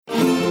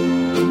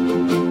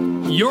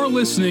You're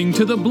listening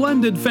to the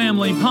Blended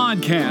Family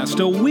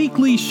Podcast, a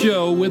weekly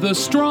show with a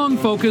strong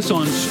focus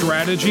on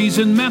strategies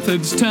and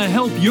methods to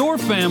help your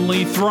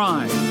family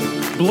thrive.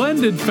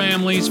 Blended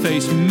families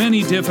face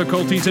many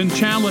difficulties and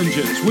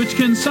challenges, which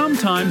can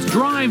sometimes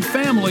drive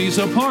families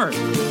apart.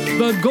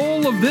 The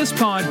goal of this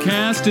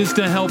podcast is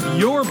to help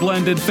your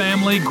blended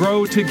family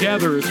grow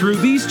together through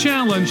these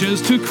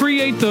challenges to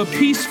create the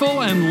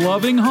peaceful and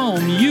loving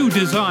home you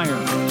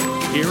desire.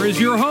 Here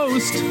is your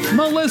host,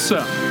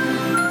 Melissa.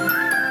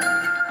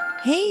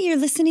 Hey, you're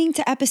listening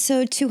to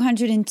episode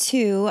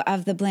 202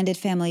 of the Blended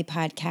Family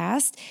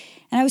Podcast.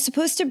 And I was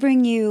supposed to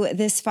bring you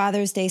this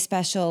Father's Day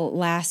special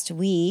last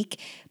week,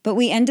 but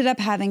we ended up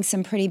having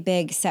some pretty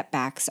big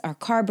setbacks. Our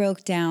car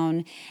broke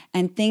down,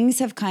 and things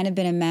have kind of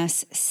been a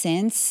mess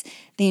since.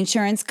 The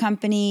insurance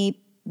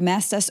company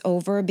messed us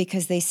over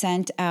because they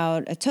sent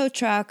out a tow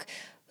truck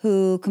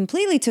who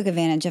completely took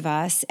advantage of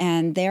us,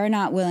 and they're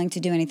not willing to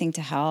do anything to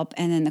help.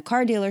 And then the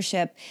car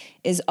dealership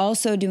is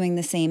also doing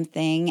the same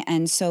thing,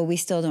 and so we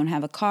still don't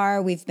have a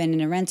car. We've been in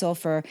a rental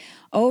for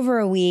over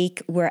a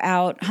week. We're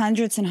out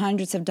hundreds and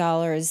hundreds of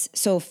dollars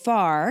so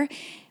far,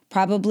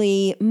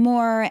 probably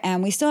more,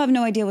 and we still have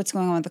no idea what's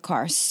going on with the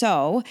car.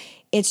 So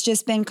it's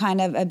just been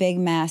kind of a big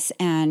mess,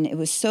 and it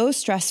was so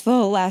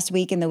stressful last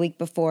week and the week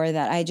before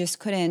that I just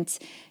couldn't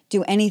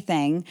do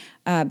anything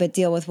but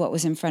deal with what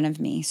was in front of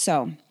me.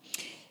 So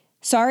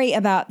sorry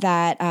about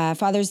that.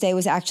 Father's Day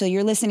was actually,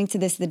 you're listening to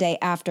this the day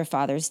after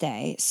Father's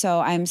Day. So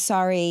I'm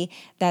sorry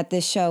that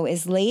this show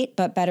is late,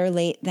 but better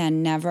late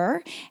than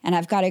never. And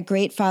I've got a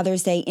great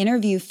Father's Day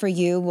interview for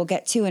you we'll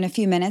get to in a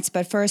few minutes.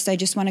 But first, I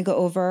just want to go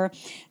over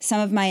some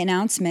of my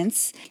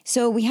announcements.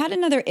 So we had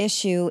another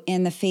issue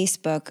in the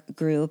Facebook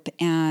group,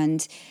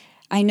 and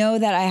I know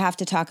that I have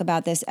to talk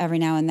about this every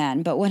now and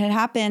then, but what had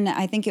happened,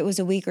 I think it was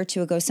a week or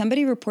two ago,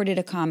 somebody reported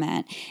a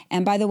comment.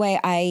 And by the way,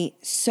 I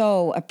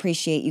so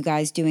appreciate you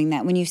guys doing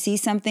that. When you see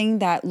something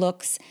that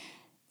looks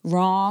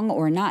wrong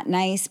or not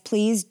nice,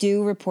 please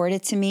do report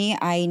it to me.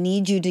 I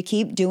need you to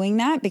keep doing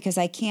that because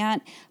I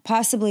can't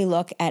possibly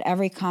look at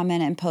every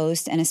comment and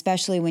post, and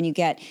especially when you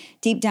get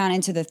deep down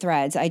into the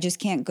threads. I just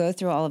can't go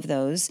through all of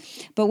those.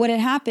 But what had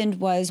happened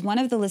was one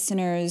of the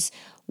listeners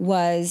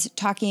was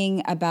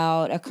talking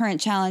about a current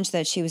challenge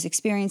that she was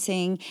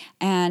experiencing,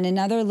 and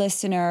another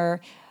listener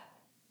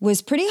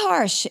was pretty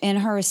harsh in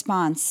her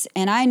response.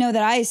 And I know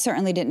that I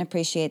certainly didn't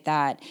appreciate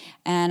that,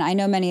 and I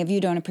know many of you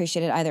don't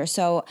appreciate it either.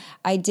 So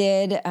I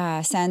did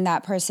send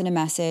that person a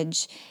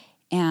message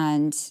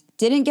and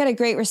didn't get a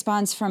great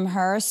response from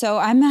her, so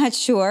I'm not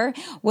sure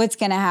what's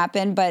going to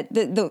happen, but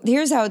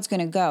here's how it's going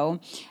to go.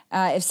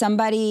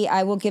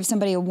 I will give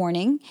somebody a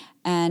warning,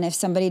 and if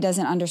somebody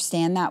doesn't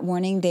understand that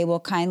warning, they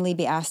will kindly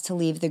be asked to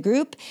leave the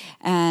group,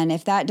 and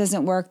if that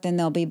doesn't work, then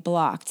they'll be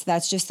blocked.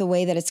 That's just the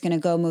way that it's going to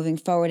go moving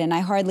forward, and I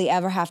hardly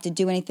ever have to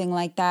do anything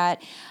like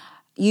that.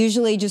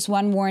 Usually just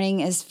one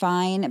warning is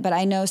fine, but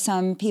I know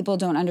some people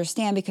don't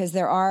understand because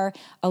there are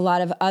a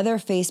lot of other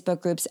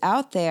Facebook groups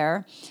out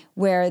there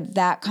where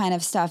that kind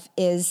of stuff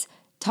is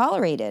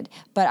tolerated,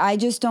 but I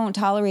just don't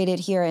tolerate it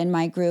here in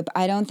my group.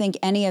 I don't think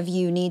any of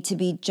you need to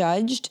be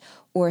judged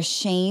or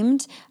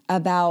shamed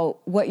about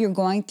what you're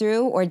going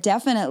through, or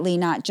definitely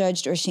not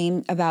judged or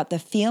shamed about the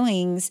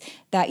feelings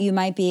that you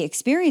might be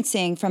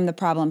experiencing from the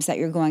problems that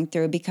you're going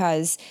through,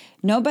 because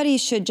nobody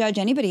should judge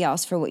anybody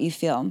else for what you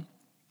feel.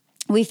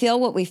 We feel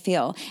what we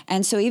feel.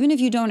 And so even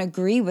if you don't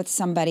agree with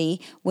somebody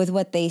with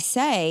what they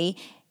say,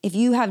 if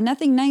you have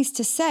nothing nice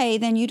to say,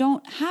 then you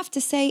don't have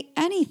to say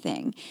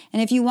anything.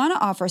 And if you want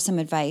to offer some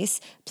advice,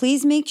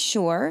 please make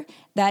sure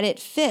that it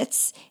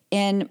fits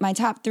in my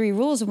top 3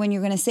 rules when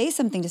you're going to say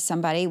something to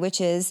somebody, which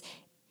is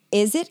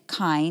it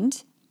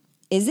kind?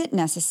 Is it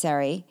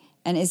necessary?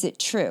 And is it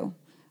true?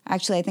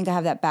 Actually, I think I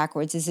have that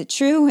backwards. Is it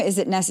true? Is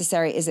it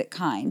necessary? Is it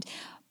kind?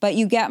 But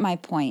you get my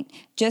point.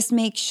 Just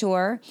make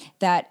sure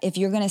that if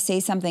you're going to say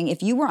something,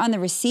 if you were on the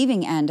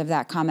receiving end of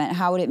that comment,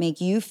 how would it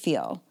make you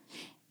feel?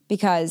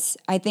 Because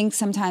I think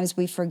sometimes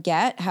we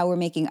forget how we're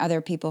making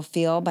other people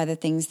feel by the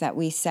things that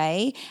we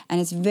say. And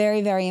it's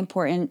very, very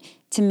important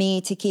to me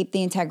to keep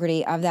the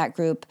integrity of that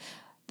group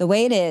the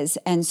way it is.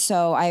 And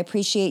so I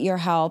appreciate your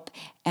help.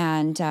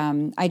 And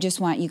I just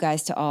want you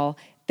guys to all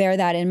bear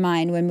that in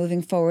mind when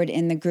moving forward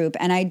in the group.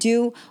 And I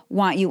do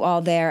want you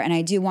all there, and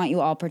I do want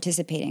you all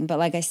participating. But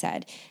like I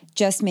said,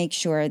 just make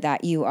sure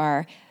that you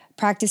are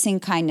practicing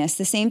kindness.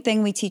 The same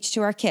thing we teach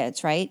to our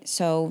kids, right?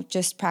 So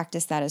just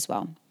practice that as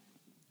well.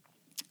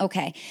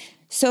 Okay,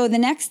 so the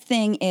next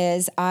thing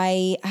is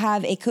I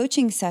have a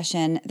coaching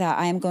session that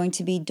I'm going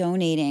to be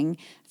donating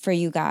for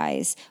you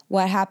guys.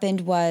 What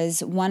happened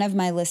was one of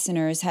my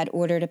listeners had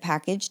ordered a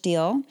package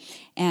deal,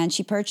 and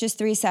she purchased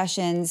 3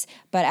 sessions,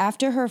 but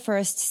after her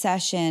first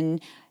session,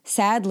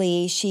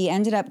 sadly, she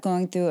ended up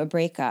going through a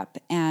breakup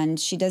and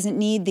she doesn't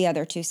need the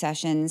other 2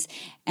 sessions.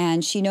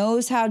 And she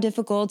knows how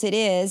difficult it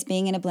is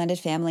being in a blended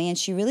family. And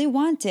she really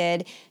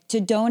wanted to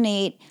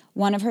donate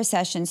one of her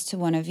sessions to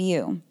one of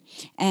you.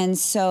 And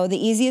so the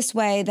easiest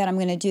way that I'm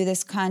going to do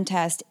this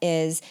contest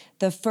is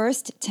the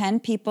first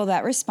 10 people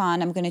that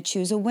respond, I'm going to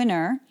choose a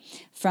winner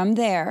from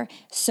there.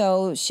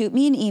 So shoot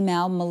me an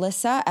email,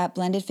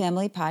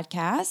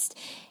 melissa@blendedfamilypodcast.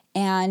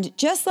 And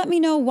just let me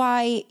know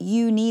why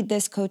you need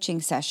this coaching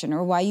session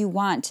or why you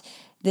want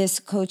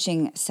this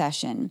coaching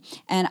session.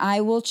 And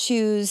I will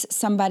choose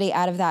somebody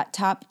out of that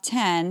top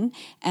 10,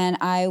 and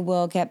I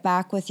will get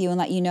back with you and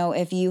let you know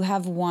if you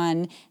have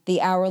won the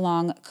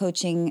hour-long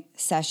coaching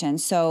session.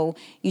 So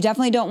you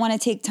definitely don't want to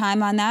take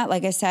time on that.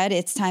 Like I said,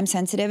 it's time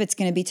sensitive. It's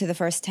going to be to the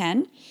first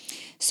 10.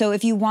 So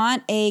if you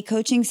want a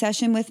coaching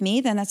session with me,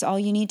 then that's all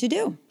you need to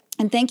do.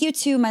 And thank you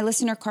to my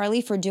listener,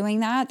 Carly, for doing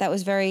that. That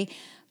was very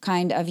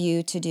kind of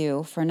you to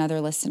do for another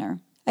listener.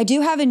 I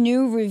do have a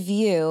new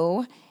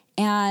review,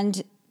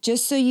 and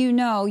just so you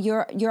know,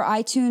 your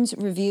iTunes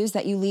reviews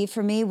that you leave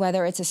for me,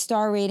 whether it's a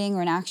star rating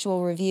or an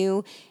actual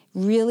review,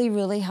 really,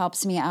 really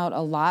helps me out a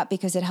lot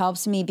because it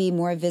helps me be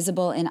more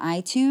visible in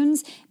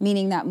iTunes,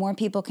 meaning that more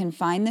people can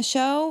find the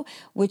show,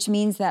 which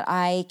means that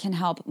I can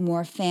help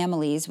more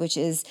families, which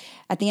is,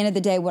 at the end of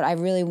the day, what I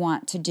really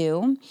want to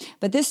do.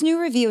 But this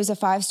new review is a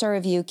 5-star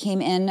review,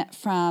 came in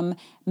from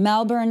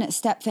Melbourne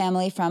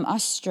Stepfamily from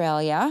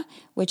Australia,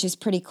 which is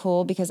pretty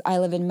cool because I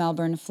live in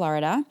Melbourne,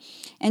 Florida.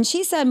 And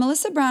she said,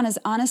 Melissa Brown has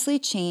honestly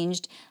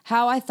changed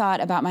how I thought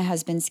about my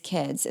husband's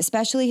kids,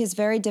 especially his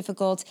very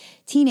difficult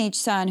teenage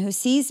son who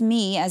sees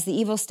me as the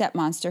evil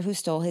stepmonster who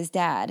stole his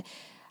dad.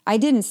 I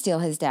didn't steal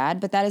his dad,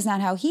 but that is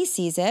not how he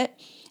sees it.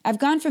 I've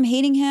gone from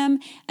hating him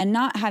and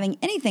not having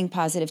anything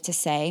positive to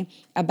say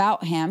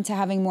about him to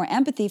having more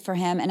empathy for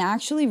him and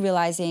actually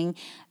realizing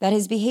that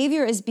his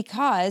behavior is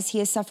because he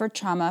has suffered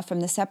trauma from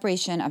the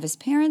separation of his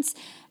parents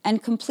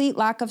and complete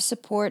lack of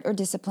support or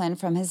discipline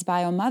from his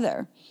bio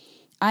mother.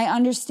 I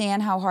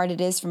understand how hard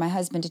it is for my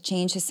husband to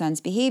change his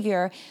son's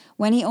behavior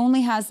when he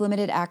only has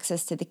limited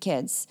access to the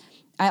kids.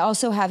 I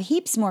also have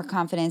heaps more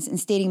confidence in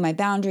stating my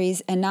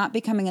boundaries and not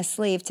becoming a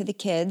slave to the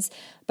kids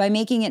by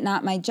making it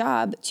not my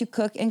job to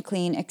cook and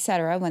clean,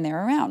 etc. when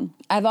they're around.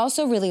 I've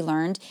also really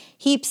learned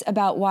heaps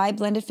about why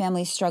blended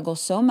families struggle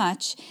so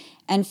much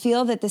and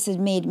feel that this has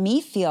made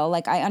me feel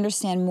like I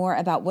understand more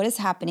about what is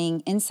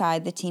happening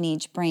inside the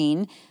teenage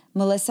brain.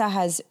 Melissa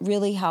has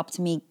really helped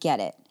me get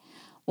it.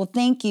 Well,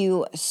 thank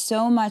you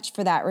so much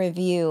for that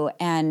review.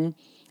 And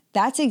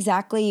that's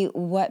exactly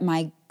what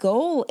my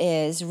goal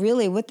is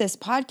really with this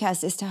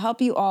podcast, is to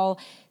help you all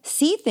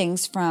see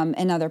things from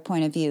another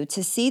point of view,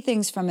 to see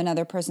things from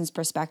another person's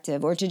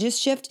perspective, or to just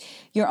shift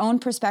your own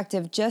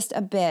perspective just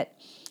a bit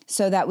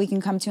so that we can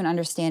come to an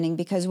understanding.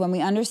 Because when we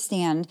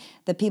understand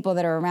the people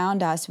that are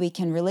around us, we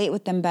can relate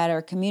with them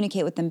better,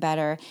 communicate with them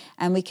better,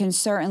 and we can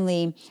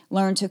certainly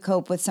learn to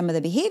cope with some of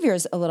the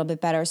behaviors a little bit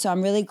better. So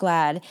I'm really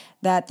glad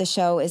that the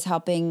show is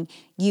helping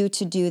you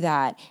to do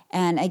that.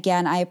 And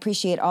again, I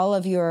appreciate all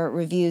of your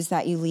reviews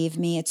that you leave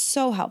me. It's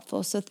so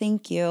helpful. So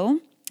thank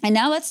you. And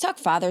now let's talk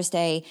Father's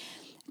Day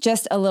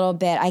just a little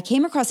bit. I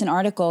came across an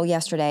article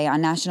yesterday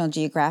on National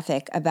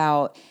Geographic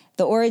about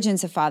the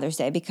origins of Father's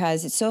Day,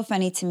 because it's so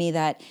funny to me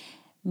that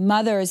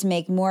mothers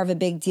make more of a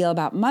big deal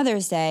about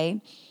Mother's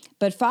Day,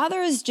 but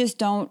fathers just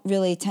don't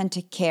really tend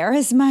to care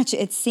as much,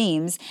 it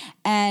seems.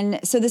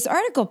 And so this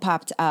article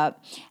popped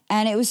up,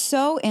 and it was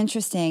so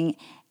interesting.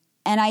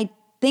 And I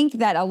think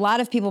that a lot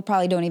of people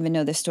probably don't even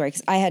know this story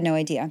because I had no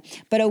idea.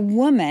 But a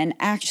woman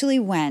actually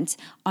went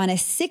on a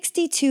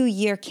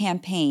 62-year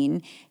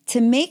campaign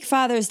to make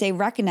Father's Day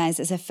recognized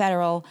as a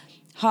federal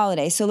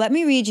holiday. So let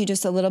me read you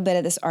just a little bit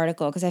of this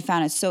article because I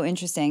found it so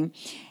interesting.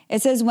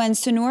 It says, when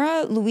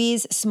Sonora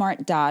Louise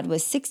Smart Dodd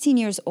was 16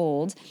 years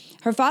old,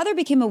 her father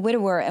became a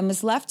widower and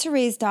was left to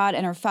raise Dodd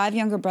and her 5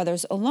 younger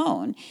brothers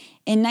alone.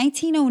 In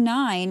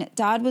 1909,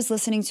 Dodd was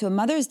listening to a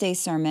Mother's Day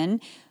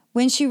sermon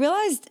when she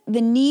realized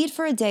the need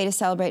for a day to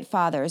celebrate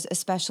fathers,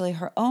 especially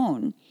her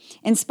own.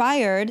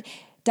 Inspired,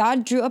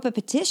 Dodd drew up a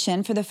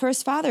petition for the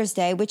first Father's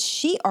Day, which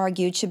she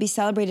argued should be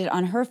celebrated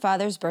on her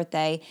father's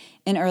birthday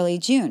in early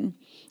June.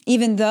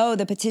 Even though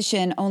the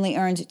petition only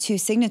earned 2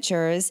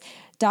 signatures,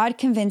 Dodd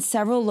convinced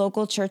several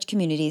local church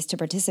communities to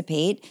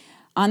participate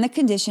on the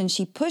condition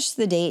she pushed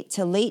the date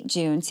to late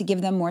June to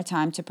give them more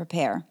time to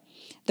prepare.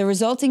 The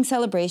resulting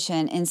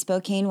celebration in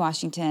Spokane,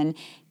 Washington,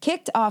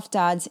 kicked off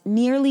Dodd's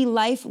nearly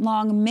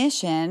lifelong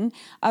mission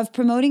of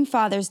promoting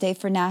Father's Day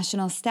for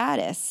national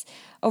status.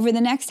 Over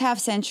the next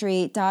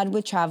half-century, Dodd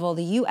would travel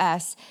the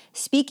U.S.,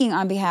 speaking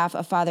on behalf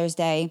of Father's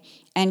Day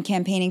and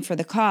campaigning for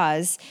the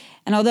cause.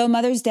 And although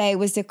Mother's Day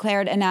was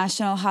declared a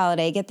national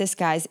holiday, get this,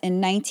 guys,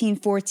 in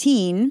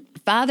 1914,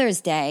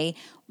 Father's Day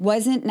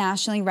wasn't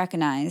nationally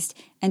recognized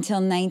until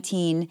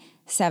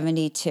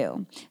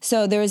 1972.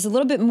 So there is a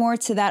little bit more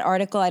to that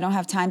article. I don't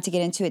have time to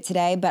get into it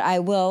today, but I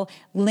will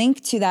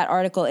link to that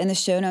article in the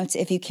show notes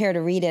if you care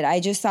to read it. I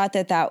just thought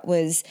that that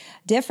was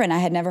different. I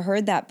had never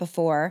heard that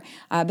before,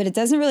 but it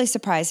doesn't really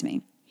surprise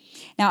me.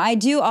 Now, I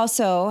do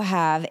also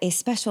have a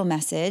special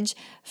message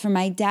for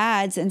my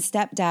dads and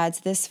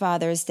stepdads this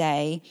Father's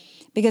Day,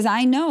 because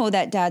I know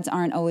that dads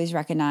aren't always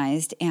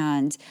recognized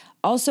and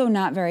also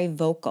not very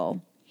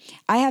vocal.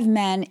 I have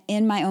men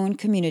in my own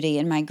community,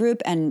 in my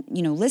group, and,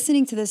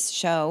 listening to this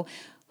show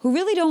who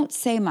really don't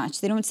say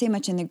much. They don't say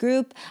much in the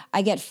group.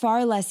 I get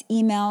far less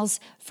emails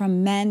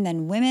from men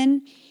than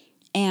women.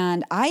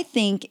 And I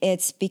think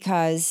it's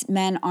because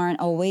men aren't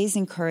always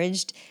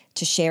encouraged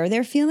to share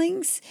their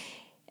feelings.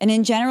 And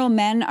in general,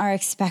 men are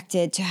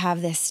expected to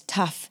have this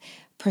tough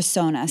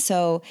persona.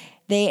 So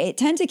they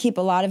tend to keep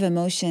a lot of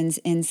emotions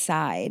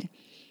inside.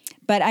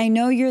 But I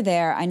know you're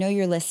there, I know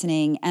you're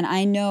listening, and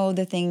I know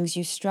the things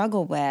you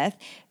struggle with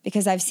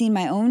because I've seen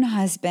my own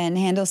husband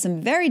handle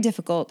some very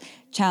difficult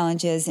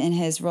challenges in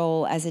his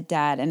role as a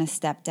dad and a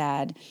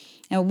stepdad.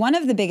 Now, one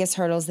of the biggest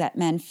hurdles that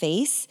men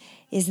face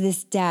is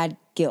this dad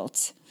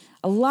guilt.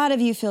 A lot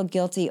of you feel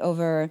guilty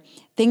over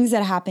things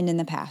that happened in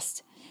the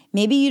past.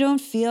 Maybe you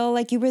don't feel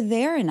like you were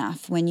there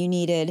enough when you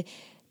needed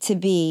to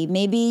be.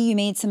 Maybe you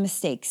made some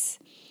mistakes.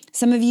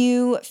 Some of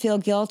you feel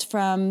guilt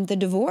from the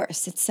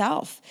divorce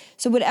itself.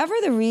 So whatever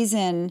the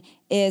reason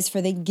is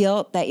for the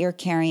guilt that you're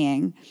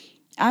carrying,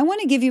 I want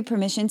to give you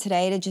permission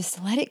today to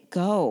just let it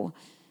go.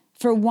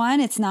 For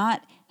one, it's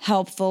not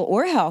helpful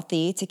or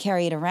healthy to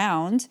carry it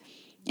around.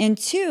 And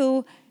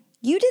two,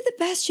 you did the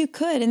best you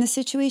could in the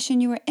situation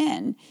you were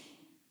in.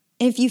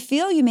 If you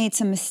feel you made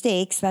some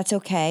mistakes, that's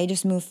okay.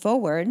 Just move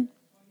forward.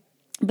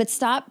 But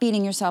stop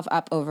beating yourself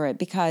up over it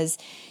because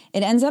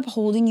it ends up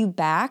holding you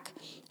back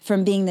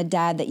from being the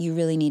dad that you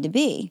really need to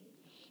be.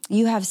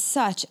 You have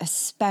such a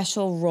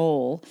special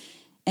role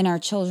in our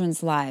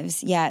children's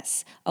lives.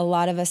 Yes, a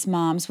lot of us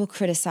moms will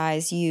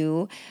criticize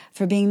you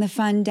for being the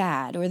fun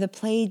dad or the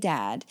play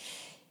dad.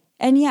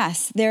 And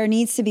yes, there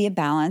needs to be a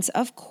balance,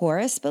 of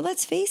course, but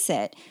let's face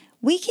it,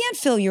 we can't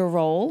fill your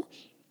role.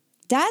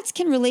 Dads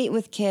can relate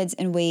with kids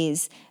in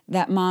ways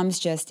that moms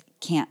just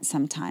can't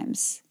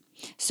sometimes.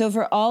 So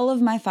for all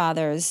of my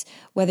fathers,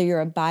 whether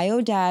you're a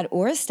bio dad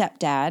or a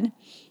stepdad,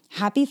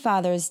 happy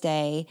Father's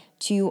Day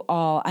to you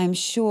all. I'm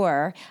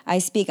sure I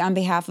speak on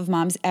behalf of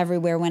moms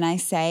everywhere when I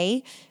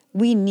say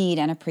we need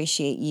and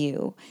appreciate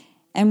you.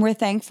 And we're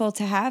thankful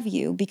to have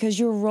you because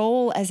your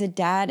role as a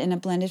dad in a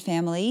blended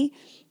family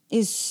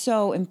is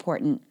so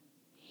important.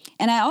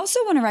 And I also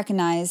want to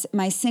recognize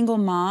my single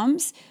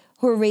moms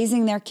who are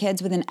raising their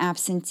kids with an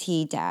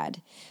absentee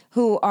dad,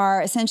 who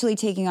are essentially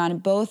taking on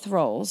both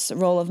roles, the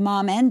role of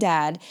mom and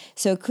dad.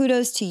 So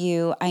kudos to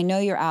you. I know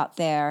you're out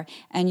there,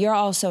 and you're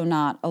also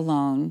not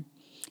alone.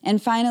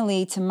 And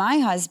finally, to my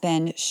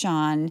husband,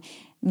 Sean,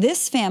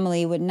 this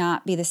family would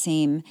not be the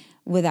same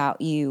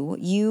without you.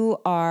 You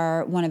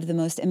are one of the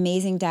most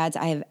amazing dads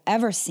I have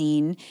ever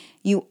seen.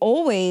 You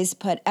always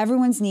put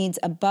everyone's needs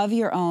above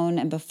your own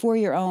and before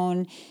your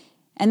own.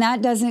 And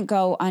that doesn't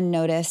go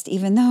unnoticed,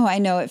 even though I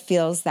know it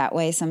feels that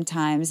way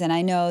sometimes. And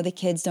I know the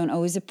kids don't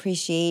always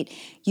appreciate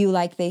you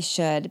like they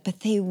should,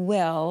 but they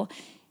will.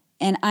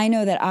 And I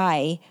know that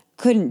I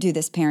couldn't do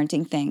this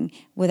parenting thing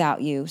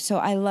without you. So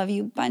I love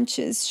you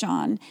bunches,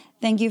 Sean.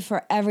 Thank you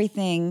for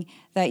everything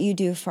that you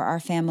do for our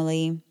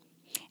family.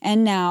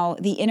 And now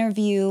the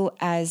interview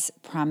as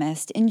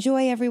promised.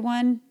 Enjoy,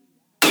 everyone.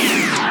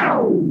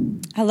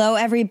 Hello,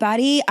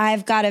 everybody.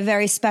 I've got a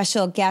very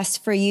special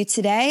guest for you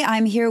today.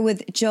 I'm here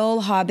with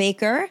Joel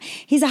Hawbaker.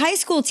 He's a high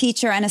school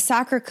teacher and a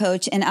soccer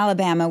coach in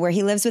Alabama, where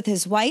he lives with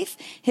his wife,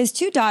 his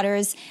two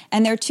daughters,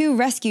 and their two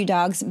rescue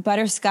dogs,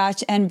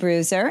 Butterscotch and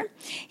Bruiser.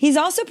 He's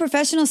also a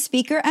professional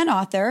speaker and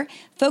author,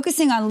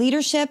 focusing on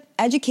leadership,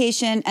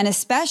 education, and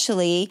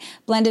especially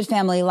blended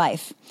family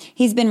life.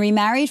 He's been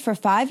remarried for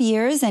 5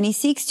 years, and he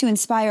seeks to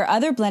inspire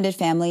other blended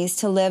families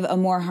to live a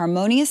more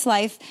harmonious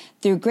life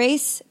through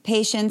grace,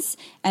 patience,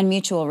 and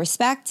mutual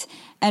respect.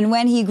 And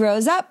when he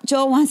grows up,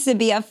 Joel wants to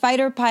be a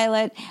fighter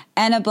pilot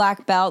and a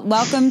black belt.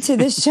 Welcome to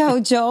the show,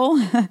 Joel.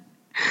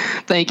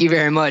 Thank you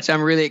very much.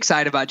 I'm really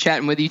excited about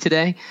chatting with you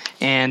today,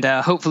 and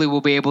hopefully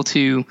we'll be able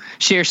to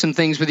share some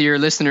things with your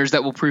listeners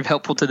that will prove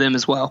helpful to them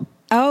as well.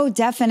 Oh,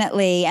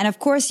 definitely. And of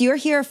course, you're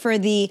here for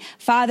the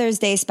Father's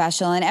Day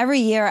special. And every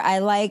year I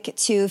like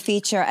to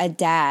feature a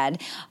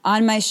dad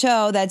on my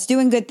show that's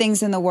doing good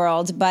things in the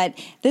world. But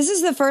this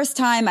is the first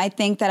time I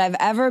think that I've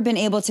ever been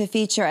able to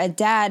feature a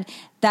dad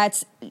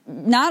that's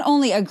not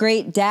only a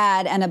great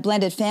dad and a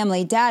blended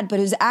family dad, but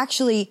who's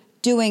actually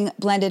doing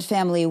blended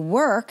family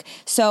work.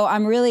 So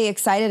I'm really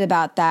excited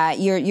about that.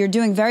 You're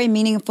doing very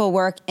meaningful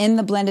work in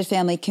the blended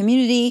family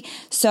community.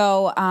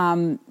 So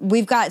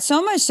we've got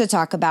so much to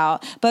talk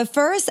about. But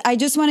first, I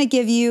just want to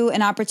give you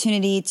an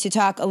opportunity to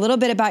talk a little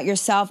bit about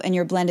yourself and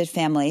your blended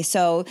family.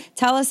 So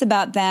tell us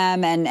about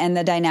them and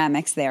the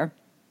dynamics there.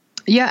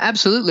 Yeah,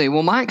 absolutely.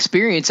 Well, my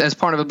experience as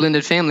part of a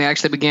blended family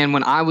actually began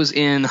when I was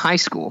in high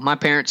school. My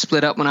parents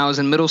split up when I was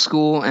in middle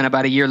school, and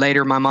about a year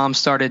later, my mom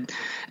started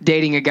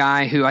dating a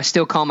guy who I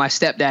still call my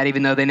stepdad,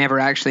 even though they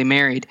never actually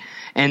married.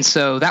 And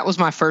so that was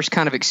my first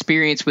kind of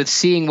experience with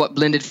seeing what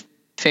blended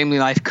family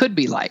life could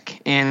be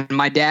like. And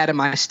my dad and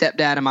my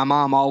stepdad and my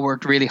mom all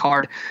worked really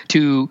hard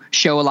to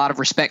show a lot of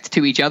respect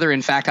to each other.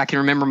 In fact, I can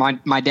remember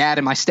my dad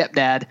and my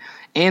stepdad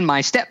and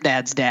my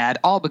stepdad's dad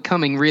all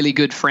becoming really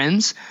good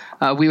friends.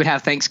 We would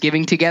have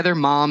Thanksgiving together,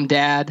 mom,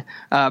 dad,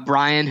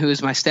 Brian, who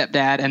is my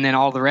stepdad, and then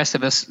all the rest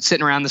of us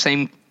sitting around the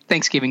same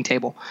Thanksgiving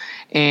table.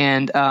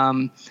 And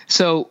I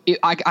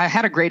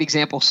had a great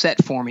example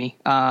set for me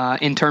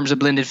in terms of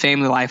blended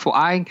family life. Well,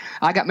 I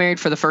got married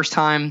for the first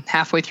time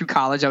halfway through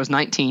college. I was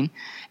 19,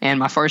 and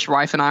my first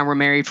wife and I were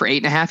married for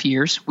 8.5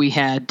 years. We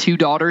had 2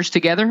 daughters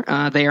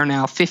together. They are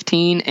now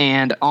 15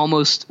 and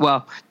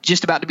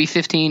just about to be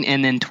 15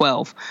 and then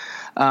 12.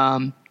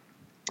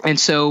 And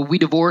so we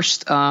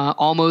divorced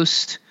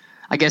almost,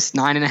 I guess,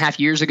 9.5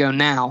 years ago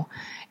now.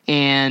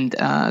 And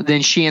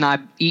then she and I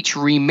each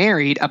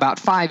remarried about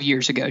 5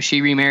 years ago.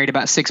 She remarried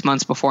about 6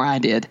 months before I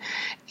did.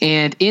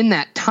 And in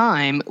that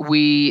time,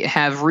 we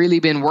have really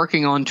been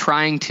working on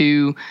trying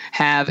to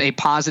have a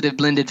positive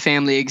blended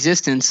family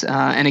existence.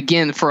 And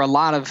again, for a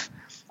lot of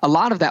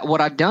that,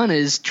 what I've done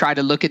is try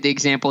to look at the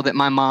example that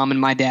my mom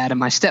and my dad and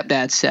my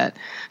stepdad set.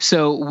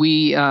 So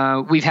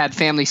we've had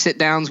family sit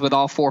downs with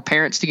all 4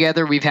 parents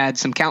together. We've had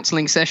some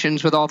counseling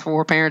sessions with all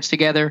 4 parents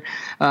together.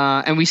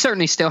 And we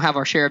certainly still have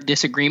our share of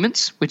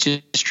disagreements, which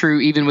is true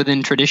even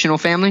within traditional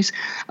families.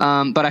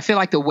 But I feel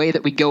like the way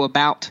that we go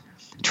about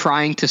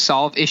trying to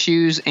solve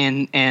issues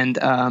and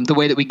the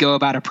way that we go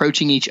about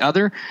approaching each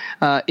other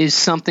is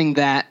something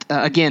that,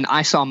 again,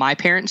 I saw my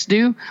parents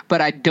do,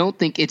 but I don't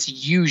think it's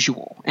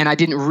usual. And I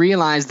didn't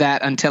realize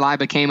that until I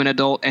became an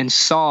adult and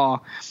saw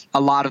a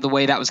lot of the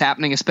way that was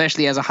happening,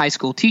 especially as a high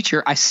school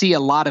teacher. I see a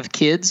lot of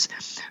kids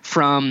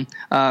from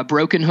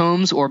broken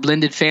homes or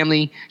blended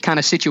family kind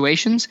of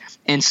situations,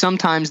 and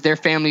sometimes their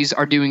families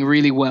are doing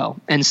really well.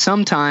 And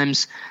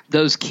sometimes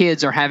those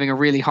kids are having a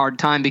really hard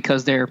time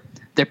because their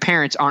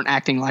parents aren't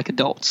acting like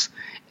adults,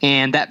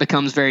 and that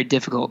becomes very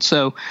difficult.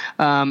 So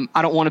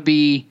I don't want to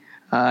be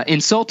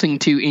insulting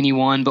to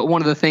anyone, but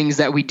one of the things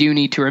that we do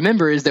need to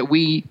remember is that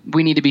we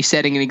need to be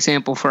setting an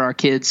example for our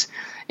kids,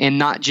 and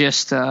not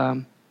just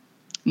when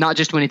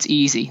it's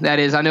easy. That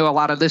is, I know a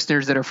lot of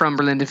listeners that are from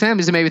blended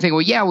families and maybe think,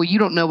 well, you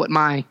don't know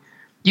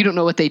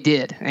what they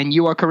did. And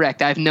you are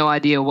correct. I have no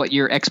idea what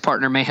your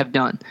ex-partner may have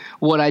done.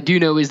 What I do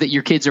know is that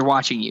your kids are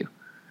watching you.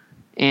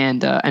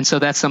 And so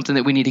that's something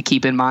that we need to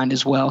keep in mind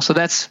as well. So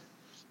that's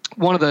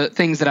one of the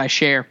things that I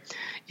share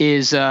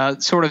is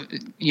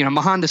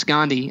Mohandas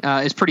Gandhi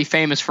is pretty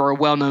famous for a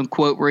well-known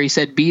quote where he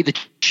said, "Be the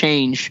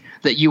change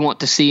that you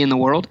want to see in the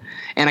world."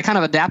 And I kind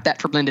of adapt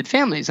that for blended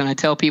families. And I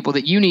tell people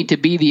that you need to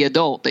be the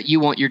adult that you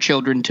want your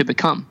children to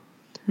become,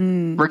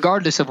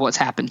 regardless of what's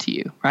happened to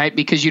you, right?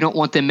 Because you don't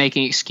want them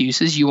making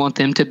excuses. You want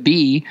them to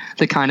be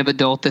the kind of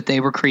adult that they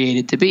were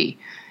created to be.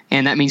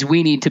 And that means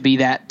we need to be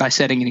that by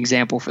setting an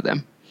example for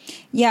them.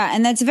 Yeah,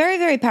 and that's very,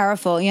 very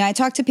powerful. I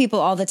talk to people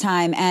all the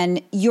time, and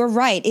you're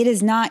right. It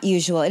is not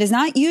usual. It is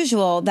not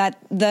usual that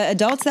the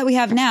adults that we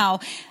have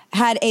now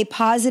had a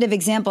positive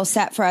example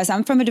set for us.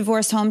 I'm from a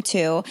divorced home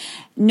too.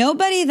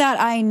 Nobody that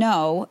I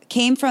know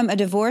came from a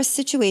divorce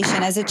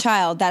situation as a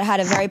child that had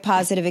a very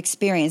positive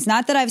experience.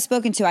 Not that I've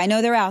spoken to. I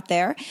know they're out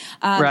there.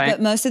 Right.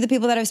 But most of the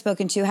people that I've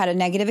spoken to had a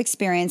negative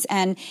experience,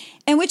 and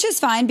which is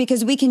fine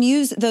because we can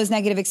use those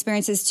negative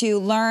experiences to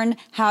learn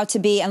how to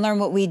be and learn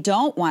what we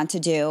don't want to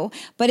do.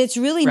 But it's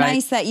really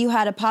nice that you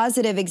had a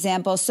positive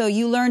example. So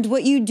you learned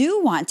what you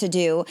do want to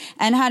do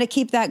and how to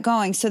keep that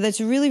going. So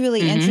that's really,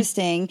 really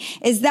interesting.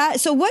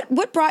 So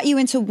what brought you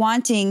into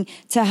wanting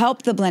to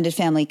help the blended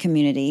family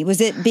community?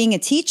 Was it being a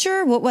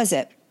teacher? What was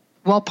it?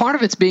 Well, part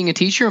of it's being a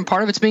teacher, and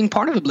part of it's being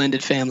part of a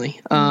blended family.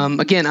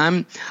 Again,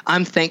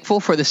 I'm thankful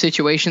for the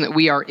situation that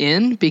we are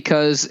in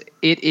because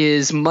it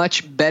is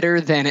much better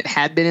than it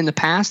had been in the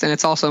past, and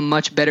it's also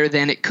much better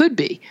than it could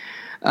be.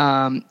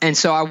 And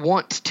so I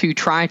want to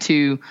try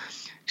to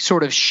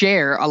sort of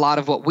share a lot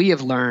of what we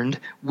have learned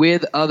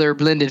with other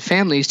blended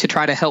families to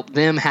try to help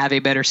them have a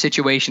better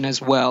situation as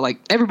well. Like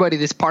everybody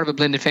that's part of a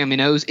blended family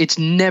knows it's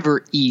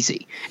never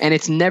easy, and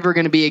it's never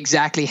going to be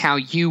exactly how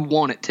you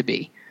want it to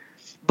be.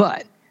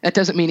 But that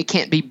doesn't mean it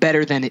can't be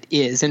better than it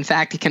is. In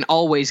fact, it can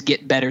always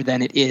get better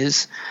than it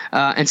is.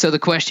 And so the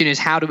question is,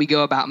 how do we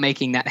go about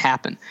making that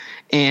happen?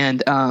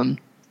 And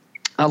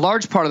a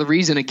large part of the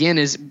reason, again,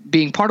 is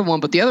being part of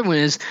one, but the other one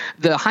is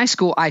the high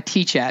school I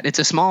teach at. It's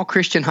a small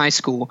Christian high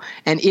school,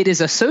 and it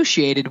is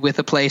associated with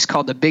a place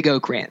called the Big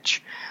Oak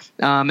Ranch.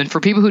 And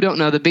for people who don't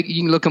know,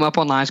 you can look them up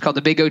online. It's called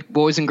the Big Oak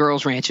Boys and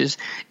Girls Ranches,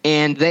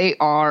 and they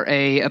are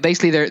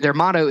basically their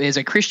motto is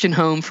a Christian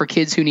home for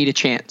kids who need a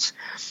chance.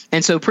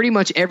 And so pretty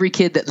much every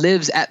kid that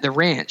lives at the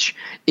ranch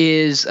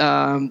is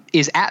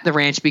at the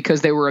ranch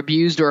because they were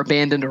abused or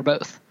abandoned or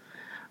both.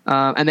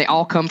 And they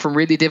all come from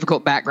really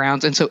difficult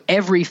backgrounds. And so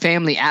every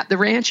family at the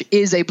ranch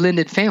is a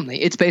blended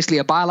family. It's basically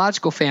a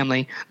biological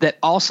family that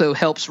also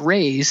helps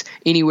raise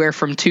anywhere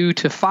from 2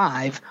 to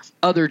 5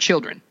 other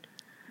children.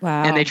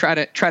 Wow. And they try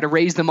to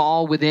raise them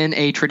all within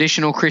a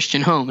traditional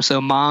Christian home. So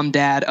mom,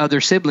 dad,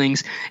 other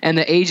siblings, and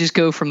the ages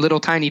go from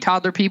little tiny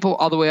toddler people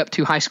all the way up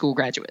to high school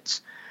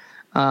graduates.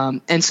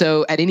 And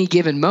so at any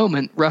given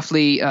moment,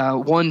 roughly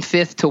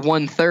 1/5 to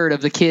 1/3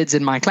 of the kids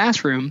in my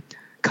classroom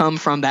come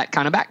from that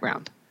kind of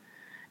background.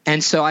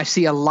 And so I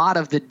see a lot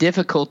of the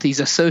difficulties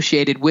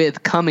associated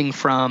with coming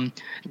from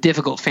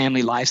difficult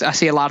family lives. I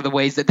see a lot of the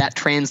ways that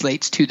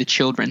translates to the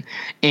children.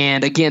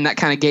 And again, that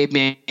kind of gave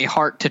me a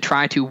heart to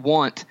try to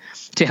want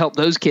to help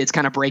those kids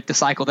kind of break the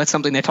cycle. That's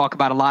something they talk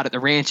about a lot at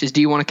the ranch is,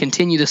 do you want to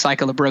continue the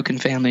cycle of broken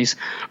families,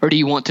 or do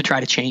you want to try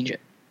to change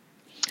it?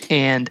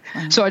 And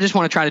so I just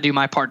want to try to do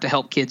my part to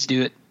help kids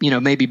do it,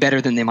 maybe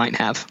better than they might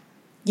have.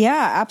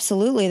 Yeah,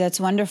 absolutely. That's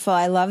wonderful.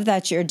 I love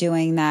that you're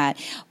doing that.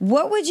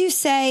 What would you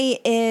say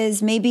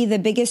is maybe the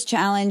biggest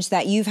challenge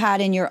that you've had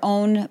in your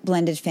own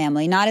blended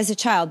family, not as a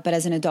child, but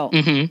as an adult?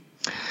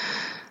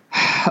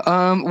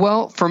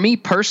 Well, for me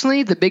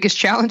personally, the biggest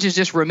challenge is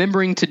just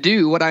remembering to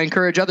do what I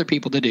encourage other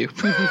people to do.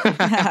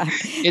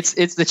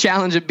 It's the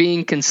challenge of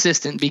being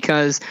consistent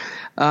because,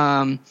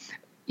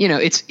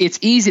 it's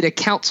easy to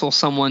counsel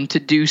someone to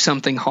do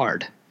something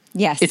hard.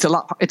 Yes. It's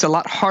a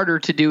lot harder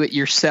to do it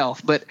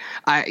yourself. But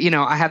I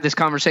have this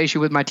conversation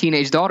with my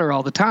teenage daughter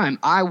all the time.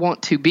 I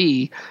want to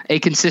be a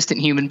consistent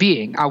human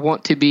being. I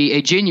want to be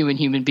a genuine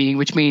human being,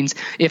 which means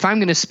if I'm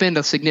going to spend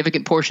a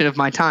significant portion of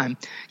my time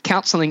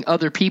counseling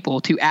other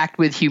people to act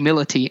with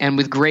humility and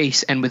with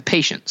grace and with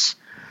patience,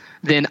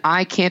 then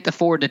I can't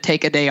afford to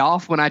take a day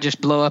off when I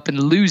just blow up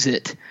and lose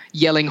it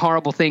yelling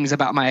horrible things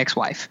about my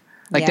ex-wife.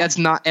 That's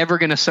not ever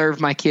going to serve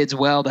my kids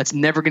well. That's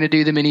never going to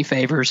do them any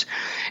favors.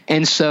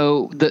 And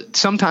so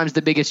sometimes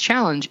the biggest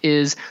challenge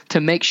is to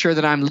make sure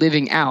that I'm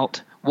living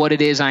out what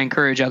it is I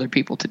encourage other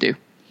people to do.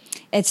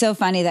 It's so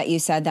funny that you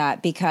said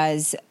that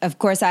because, of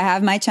course, I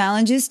have my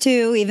challenges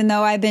too, even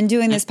though I've been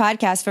doing this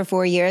podcast for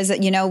 4 years.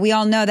 We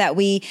all know that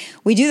we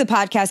do the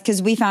podcast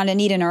because we found a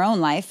need in our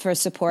own life for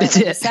support, like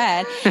you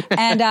said.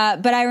 And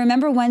but I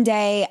remember one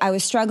day I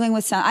was struggling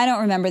with I don't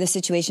remember the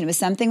situation. It was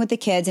something with the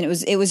kids, and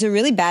it was a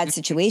really bad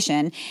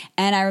situation.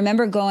 And I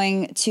remember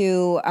going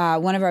to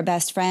one of our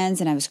best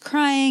friends, and I was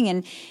crying.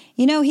 And,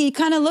 he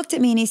kind of looked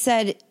at me and he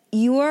said,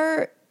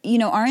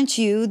 aren't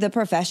you the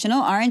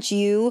professional? Aren't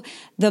you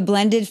the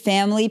blended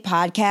family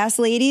podcast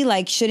lady?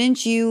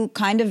 Shouldn't you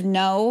kind of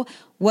know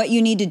what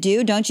you need to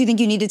do? Don't you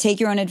think you need to take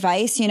your own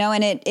advice?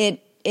 And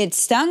it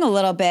stung a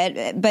little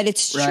bit, but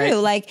it's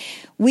true. Right.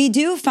 We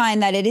do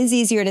find that it is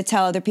easier to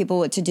tell other people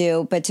what to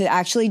do, but to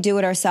actually do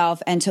it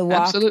ourselves and to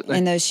walk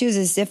in those shoes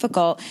is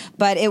difficult.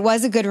 But it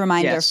was a good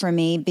reminder for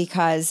me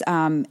because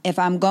if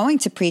I'm going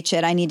to preach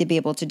it, I need to be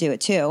able to do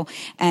it too.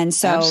 And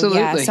so,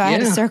 I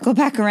had to circle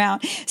back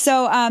around.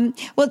 So,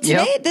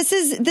 today this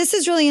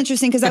is really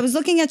interesting because I was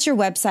looking at your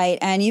website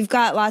and you've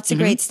got lots of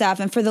great stuff.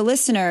 And for the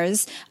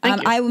listeners,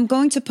 I'm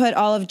going to put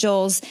all of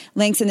Joel's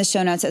links in the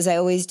show notes as I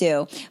always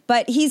do.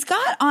 But he's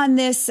got on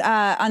this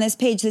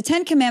page the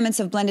 10 Commandments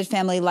of Blended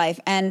Family Life,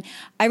 and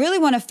I really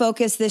want to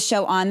focus this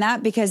show on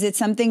that because it's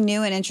something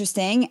new and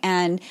interesting,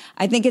 and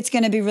I think it's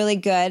going to be really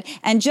good.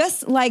 And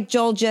just like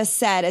Joel just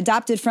said,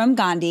 adopted from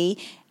Gandhi,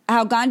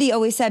 how Gandhi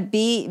always said,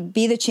 be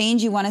the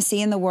change you want to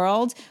see in the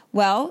world.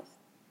 Well,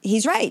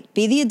 he's right.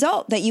 Be the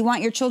adult that you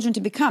want your children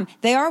to become.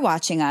 They are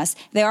watching us.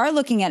 They are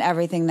looking at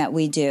everything that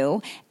we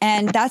do,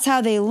 and that's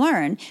how they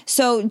learn.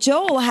 So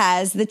Joel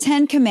has the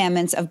 10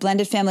 Commandments of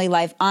Blended Family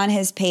Life on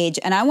his page,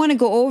 and I want to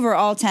go over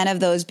all 10 of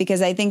those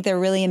because I think they're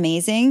really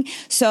amazing.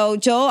 So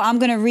Joel, I'm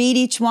going to read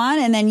each one,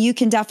 and then you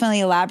can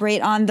definitely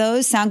elaborate on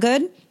those. Sound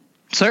good?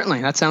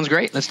 Certainly. That sounds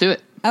great. Let's do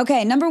it.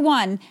 Okay. Number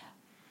 1.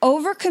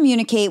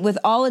 Over-communicate with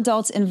all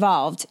adults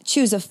involved.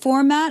 Choose a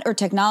format or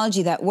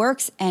technology that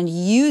works and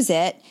use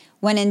it.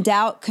 When in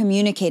doubt,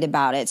 communicate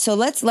about it. So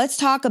let's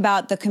talk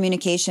about the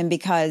communication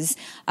because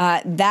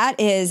that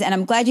is, and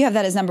I'm glad you have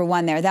that as number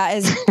 1 there. That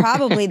is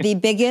probably the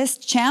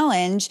biggest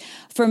challenge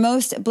for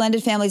most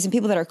blended families and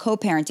people that are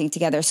co-parenting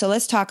together. So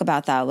let's talk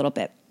about that a little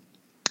bit.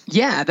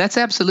 Yeah, that's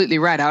absolutely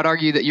right. I would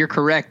argue that you're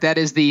correct. That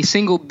is the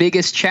single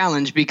biggest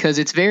challenge because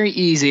it's very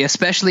easy,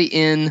 especially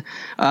in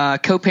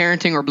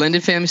co-parenting or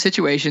blended family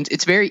situations.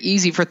 It's very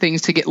easy for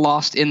things to get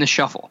lost in the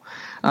shuffle.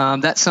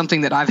 That's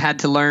something that I've had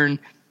to learn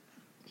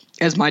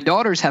as my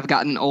daughters have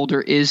gotten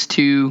older, is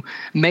to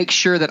make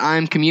sure that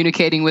I'm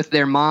communicating with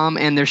their mom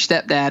and their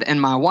stepdad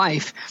and my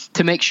wife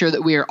to make sure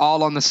that we are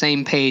all on the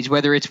same page,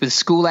 whether it's with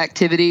school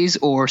activities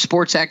or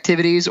sports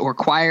activities or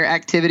choir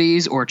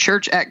activities or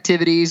church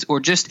activities or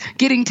just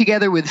getting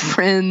together with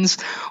friends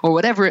or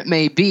whatever it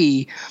may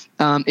be.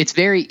 It's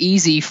very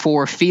easy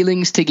for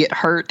feelings to get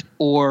hurt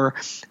or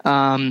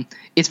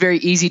it's very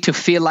easy to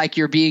feel like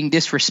you're being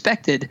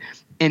disrespected.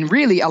 And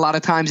really, a lot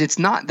of times it's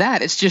not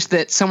that. It's just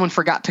that someone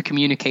forgot to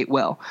communicate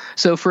well.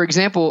 So, for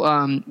example,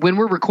 when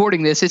we're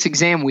recording this, it's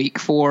exam week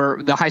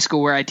for the high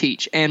school where I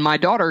teach. And my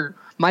daughter,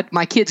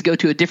 my kids go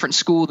to a different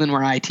school than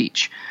where I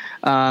teach.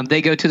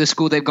 They go to the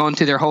school they've gone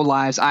to their whole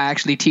lives. I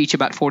actually teach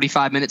about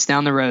 45 minutes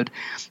down the road.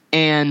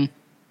 And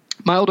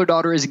my older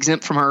daughter is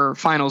exempt from her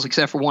finals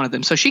except for one of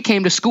them. So she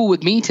came to school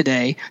with me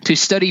today to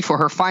study for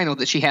her final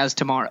that she has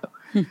tomorrow.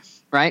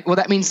 right? Well,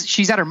 that means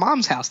she's at her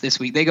mom's house this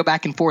week. They go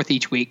back and forth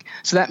each week.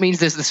 So that means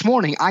this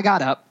morning I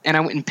got up and I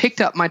went and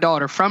picked up my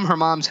daughter from her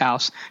mom's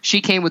house.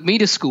 She came with me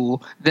to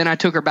school. Then I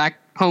took her back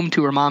home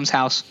to her mom's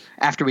house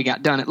after we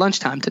got done at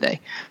lunchtime today.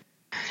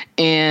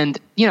 And,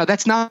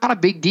 that's not a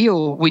big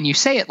deal when you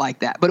say it like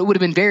that, but it would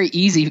have been very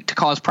easy to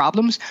cause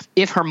problems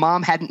if her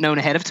mom hadn't known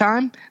ahead of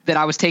time that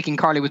I was taking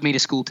Carly with me to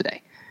school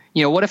today.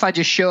 What if I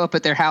just show up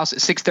at their house at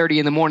 6:30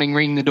 in the morning,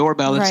 ringing the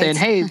doorbell and saying,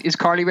 hey, is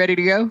Carly ready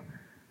to go?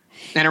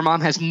 And her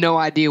mom has no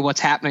idea what's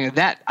happening.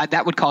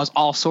 That would cause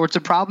all sorts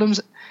of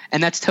problems,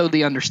 and that's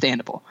totally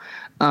understandable.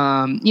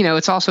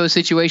 It's also a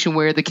situation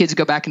where the kids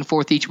go back and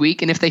forth each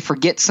week, and if they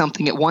forget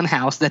something at one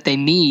house that they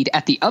need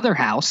at the other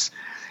house,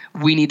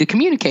 we need to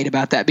communicate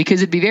about that,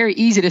 because it'd be very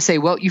easy to say,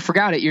 well, you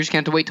forgot it. You're just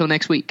going to have to wait till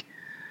next week.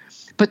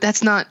 But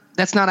that's not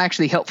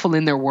actually helpful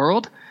in their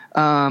world,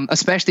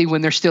 especially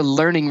when they're still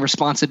learning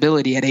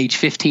responsibility at age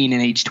 15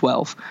 and age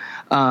 12.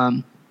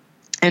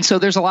 And so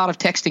there's a lot of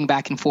texting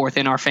back and forth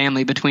in our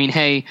family between,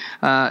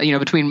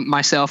 between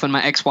myself and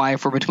my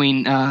ex-wife, or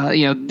between,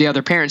 the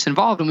other parents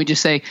involved. And we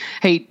just say,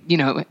 hey,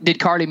 did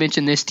Carly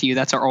mention this to you?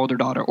 That's our older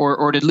daughter.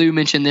 Or did Lou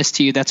mention this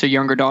to you? That's our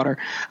younger daughter.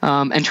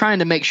 And trying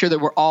to make sure that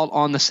we're all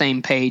on the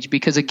same page.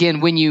 Because again,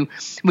 when you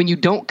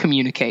don't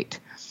communicate,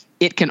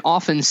 it can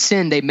often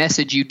send a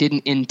message you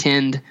didn't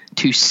intend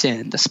to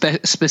send,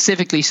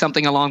 specifically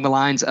something along the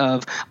lines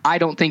of, I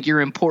don't think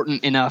you're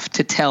important enough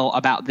to tell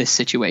about this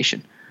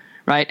situation.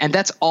 Right. And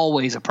that's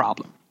always a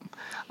problem.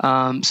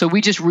 So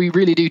we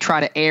really do try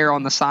to err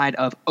on the side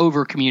of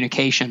over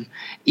communication,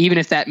 even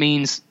if that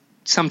means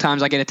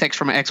sometimes I get a text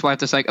from my ex-wife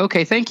that's like,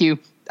 okay, thank you.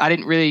 I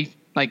didn't really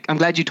I'm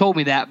glad you told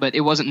me that, but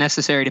it wasn't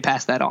necessary to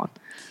pass that on.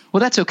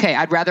 Well, that's okay.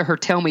 I'd rather her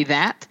tell me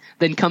that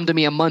than come to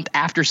me a month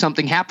after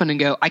something happened and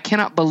go, I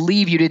cannot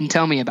believe you didn't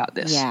tell me about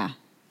this. Yeah.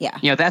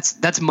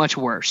 That's much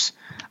worse.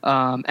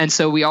 And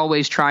so we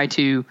always try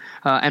to,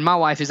 and my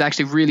wife is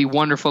actually really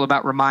wonderful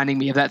about reminding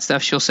me of that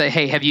stuff. She'll say,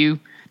 hey,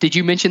 did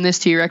you mention this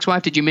to your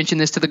ex-wife? Did you mention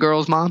this to the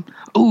girl's mom?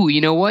 Ooh,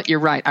 you know what? You're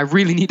right. I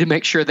really need to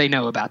make sure they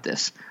know about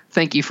this.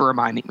 Thank you for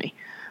reminding me.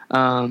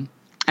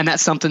 And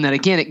that's something that,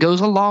 again, it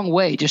goes a long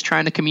way. Just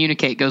trying to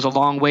communicate goes a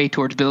long way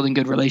towards building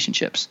good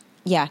relationships.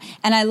 Yeah.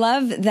 And I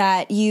love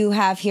that you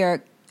have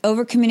here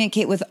over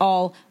communicate with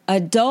all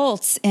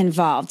adults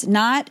involved,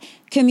 not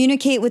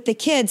communicate with the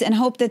kids and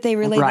hope that they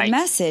relay the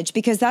message,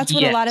 because that's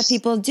what a lot of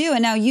people do.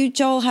 And now you,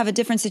 Joel, have a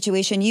different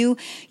situation. You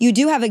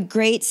do have a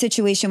great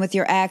situation with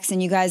your ex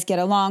and you guys get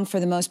along for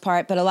the most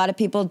part, but a lot of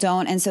people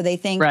don't. And so they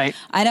think,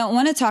 I don't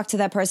want to talk to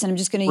that person. I'm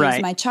just going to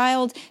use my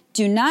child.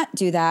 Do not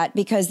do that,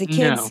 because the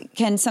kids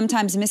can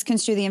sometimes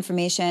misconstrue the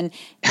information.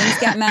 Things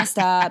get messed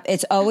up.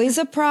 It's always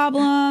a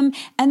problem.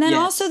 And then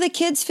also the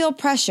kids feel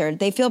pressured.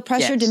 They feel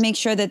pressured to make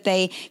sure that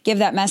they give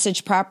that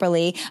message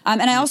properly.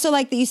 And I also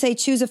like that you say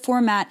choose a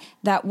format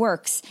that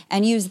works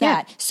and use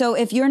that. So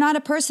if you're not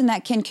a person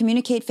that can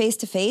communicate face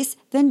to face,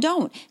 then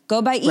don't.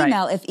 Go by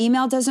email. If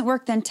email doesn't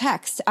work, then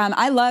text.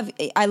 I love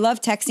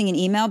texting and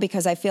email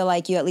because I feel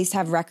like you at least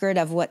have record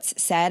of what's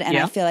said, and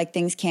I feel like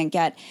things can't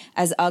get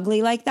as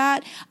ugly like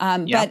that.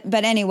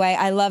 But anyway,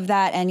 I love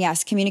that. And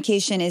yes,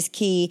 communication is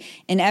key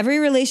in every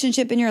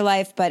relationship in your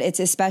life, but it's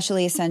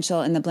especially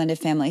essential in the blended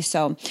family.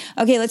 So,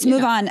 okay, let's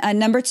move on.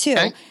 Number 2.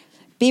 Okay.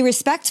 Be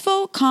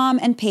respectful, calm,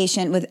 and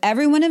patient with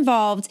everyone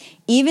involved,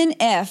 even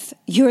if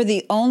you're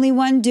the only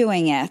one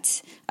doing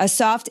it. A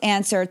soft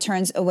answer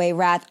turns away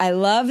wrath. I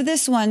love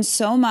this one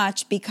so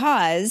much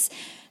because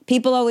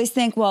people always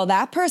think, well,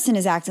 that person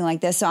is acting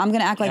like this, so I'm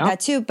going to act like that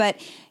too. But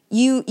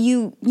you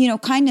know,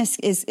 kindness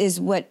is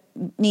what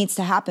needs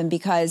to happen,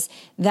 because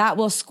that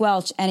will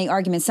squelch any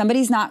argument.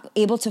 Somebody's not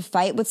able to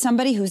fight with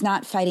somebody who's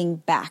not fighting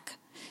back.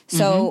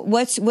 So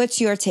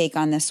what's your take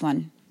on this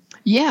one?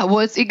 Yeah,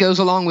 well, it goes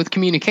along with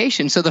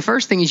communication. So the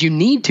first thing is you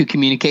need to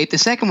communicate. The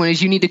second one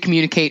is you need to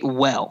communicate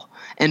well.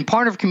 And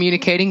part of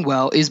communicating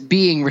well is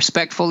being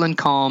respectful and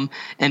calm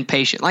and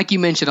patient. Like you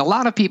mentioned, a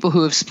lot of people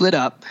who have split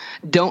up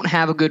don't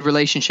have a good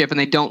relationship and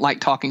they don't like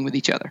talking with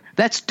each other.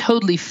 That's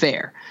totally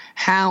fair.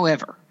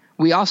 However,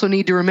 we also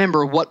need to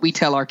remember what we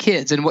tell our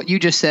kids. And what you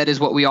just said is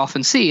what we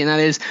often see. And that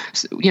is,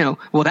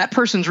 well, that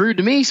person's rude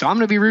to me, so I'm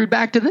going to be rude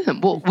back to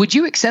them. Well, would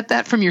you accept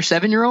that from your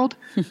 7-year-old?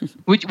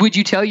 Would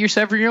you tell your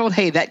 7-year-old,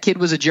 hey, that kid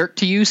was a jerk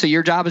to you, so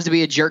your job is to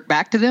be a jerk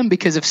back to them?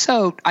 Because if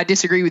so, I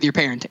disagree with your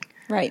parenting.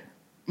 Right.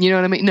 You know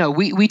what I mean? No,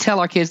 we tell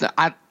our kids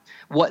that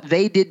what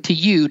they did to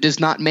you does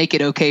not make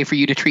it okay for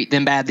you to treat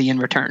them badly in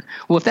return.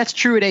 Well, if that's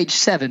true at age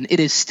 7, it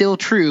is still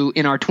true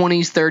in our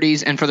 20s,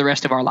 30s, and for the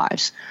rest of our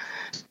lives.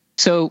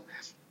 So,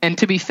 and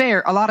to be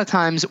fair, a lot of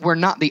times we're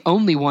not the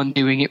only one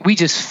doing it. We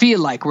just feel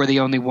like we're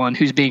the only one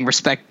who's being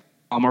respectful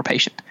or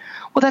patient.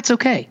 Well, that's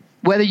okay.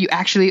 Whether you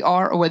actually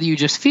are or whether you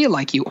just feel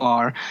like you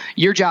are,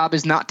 your job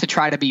is not to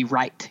try to be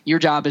right. Your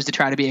job is to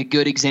try to be a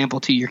good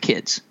example to your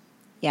kids.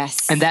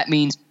 Yes. And that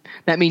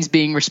means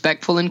being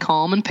respectful and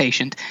calm and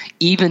patient,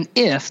 even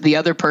if the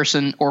other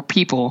person or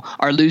people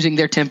are losing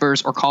their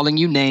tempers or calling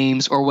you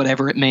names or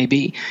whatever it may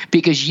be,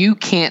 because you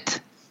can't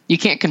You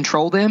can't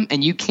control them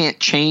and you can't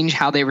change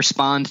how they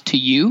respond to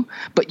you,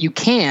 but you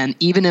can,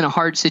 even in a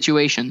hard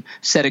situation,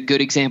 set a good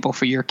example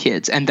for your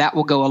kids. And that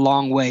will go a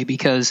long way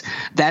because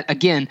that,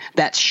 again,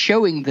 that's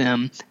showing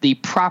them the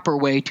proper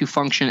way to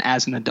function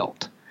as an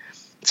adult.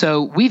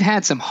 So we've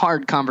had some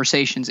hard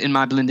conversations in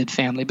my blended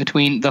family.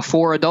 Between the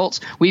 4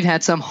 adults, we've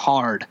had some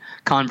hard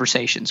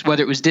conversations,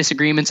 whether it was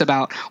disagreements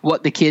about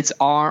what the kids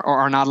are or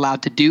are not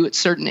allowed to do at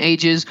certain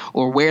ages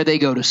or where they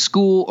go to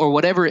school or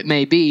whatever it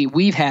may be.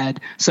 We've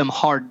had some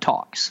hard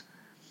talks.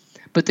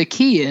 But the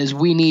key is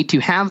we need to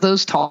have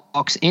those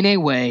talks in a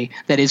way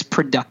that is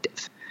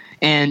productive.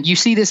 And you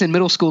see this in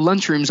middle school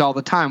lunchrooms all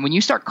the time. When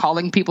you start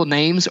calling people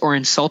names or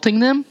insulting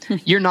them,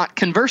 you're not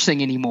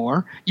conversing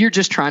anymore. You're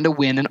just trying to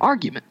win an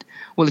argument.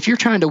 Well, if you're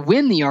trying to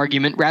win the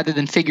argument rather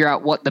than figure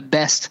out what the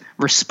best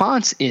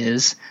response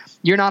is,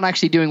 you're not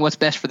actually doing what's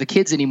best for the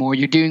kids anymore.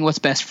 You're doing what's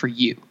best for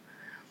you.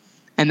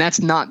 And that's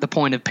not the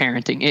point of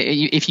parenting.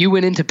 If you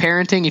went into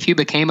parenting, if you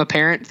became a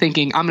parent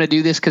thinking, I'm going to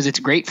do this because it's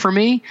great for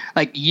me,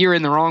 like you're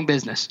in the wrong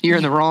business. You're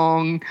in the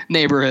wrong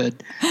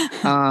neighborhood.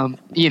 That's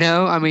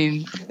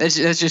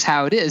just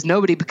how it is.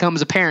 Nobody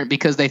becomes a parent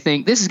because they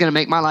think this is going to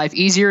make my life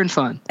easier and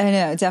fun. I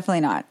know,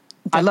 definitely not.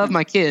 Definitely. I love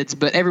my kids,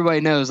 but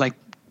everybody knows like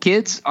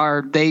kids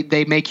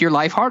they make your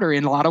life harder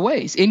in a lot of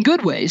ways, in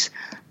good ways.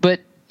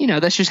 But,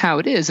 that's just how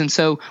it is. And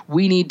so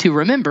we need to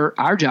remember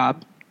our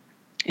job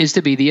is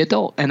to be the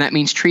adult, and that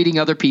means treating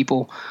other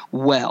people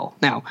well.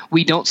 Now,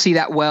 we don't see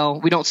that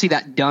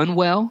done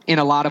well in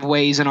a lot of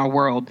ways in our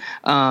world.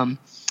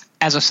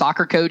 As a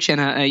soccer coach and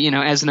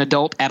as an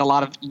adult at a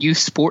lot of youth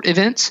sport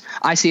events,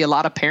 I see a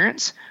lot of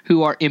parents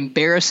who are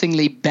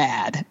embarrassingly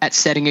bad at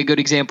setting a good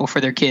example for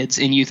their kids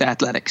in youth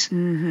athletics.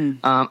 Mm-hmm.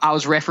 I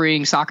was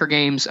refereeing soccer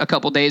games a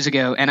couple days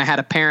ago, and I had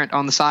a parent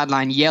on the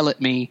sideline yell at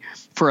me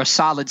for a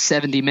solid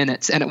 70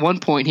 minutes. And at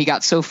one point, he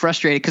got so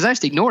frustrated because I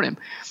just ignored him.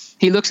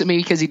 He looks at me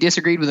because he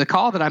disagreed with a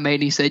call that I made,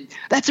 and he said,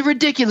 "That's a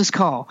ridiculous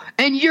call,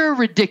 and you're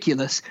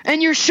ridiculous,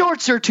 and your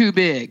shorts are too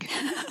big."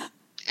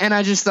 And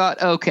I just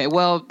thought, okay,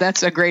 well,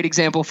 that's a great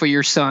example for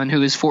your son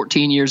who is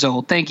 14 years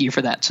old. Thank you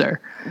for that, sir.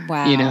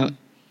 Wow.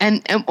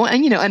 And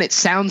it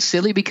sounds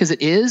silly because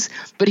it is,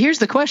 but here's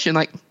the question,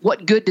 like,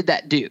 what good did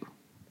that do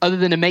other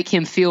than to make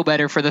him feel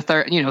better for the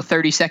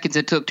 30 seconds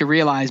it took to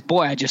realize,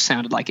 boy, I just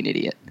sounded like an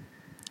idiot.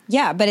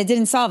 Yeah, but it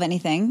didn't solve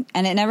anything,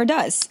 and it never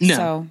does. No,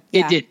 so,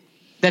 yeah. It did.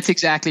 That's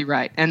exactly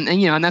right. And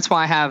that's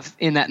why I have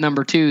in that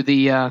number 2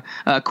 the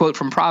quote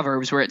from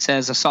Proverbs where it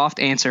says, a soft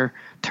answer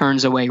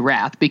turns away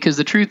wrath. Because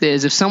the truth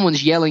is, if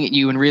someone's yelling at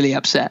you and really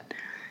upset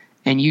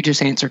and you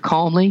just answer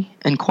calmly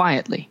and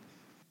quietly,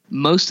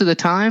 most of the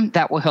time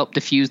that will help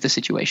diffuse the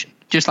situation,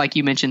 just like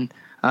you mentioned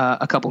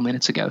a couple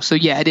minutes ago. So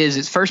yeah, it is.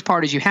 Its first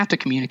part is you have to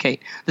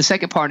communicate. The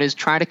second part is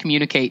try to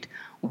communicate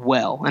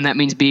well. And that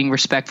means being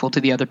respectful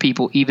to the other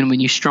people, even when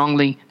you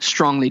strongly,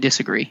 strongly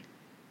disagree.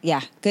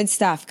 Yeah, good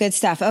stuff. Good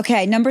stuff.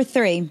 Okay, number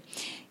 3,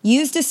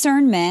 use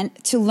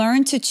discernment to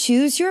learn to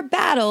choose your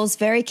battles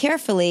very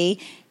carefully,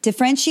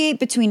 differentiate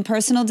between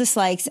personal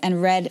dislikes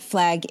and red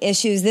flag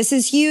issues. This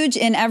is huge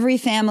in every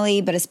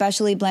family, but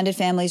especially blended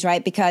families,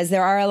 right? Because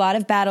there are a lot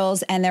of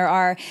battles and there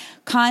are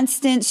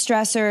constant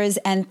stressors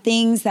and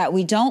things that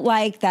we don't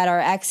like that our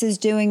ex is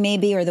doing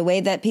maybe, or the way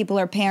that people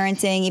are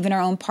parenting, even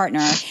our own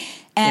partner.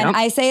 And Yep.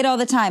 I say it all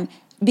the time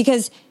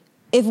because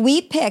if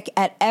we pick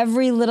at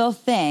every little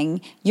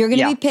thing, you're going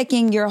to be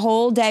picking your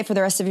whole day for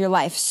the rest of your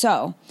life.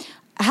 So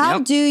how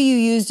do you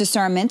use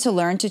discernment to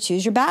learn to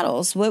choose your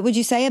battles? What would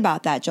you say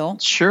about that, Joel?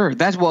 Sure.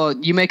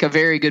 You make a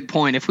very good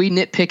point. If we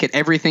nitpick at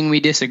everything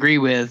we disagree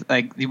with,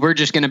 like, we're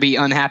just going to be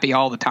unhappy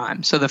all the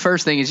time. So the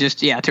first thing is just,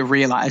 to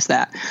realize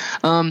that.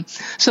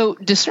 So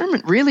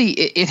discernment really,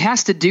 it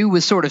has to do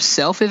with sort of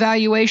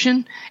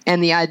self-evaluation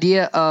and the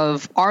idea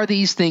of, are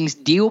these things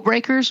deal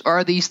breakers or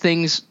are these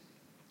things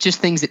just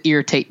things that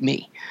irritate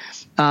me?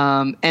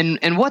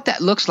 And what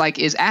that looks like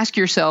is ask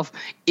yourself,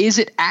 is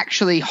it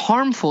actually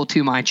harmful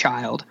to my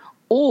child,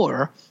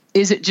 or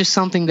is it just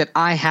something that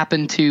I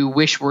happen to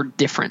wish were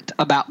different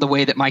about the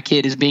way that my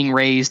kid is being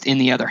raised in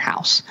the other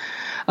house?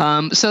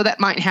 So that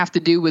might have to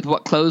do with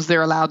what clothes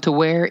they're allowed to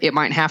wear. It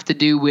might have to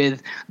do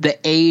with the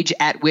age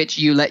at which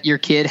you let your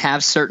kid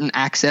have certain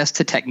access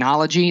to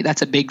technology.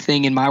 That's a big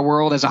thing in my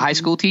world as a high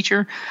school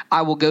teacher.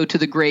 I will go to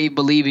the grave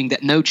believing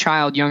that no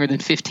child younger than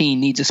 15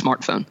 needs a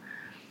smartphone.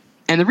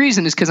 And the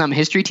reason is because I'm a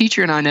history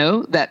teacher, and I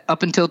know that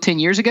up until 10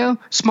 years ago,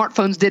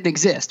 smartphones didn't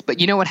exist. But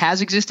you know what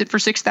has existed for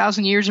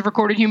 6,000 years of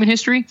recorded human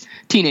history?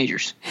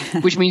 Teenagers,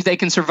 which means they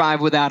can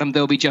survive without them.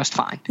 They'll be just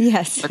fine.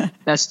 Yes. But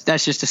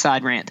that's just a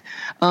side rant.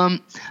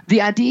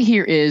 The idea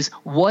here is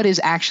what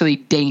is actually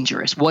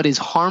dangerous, what is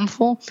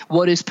harmful,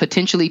 what is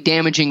potentially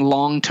damaging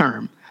long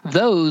term.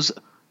 Those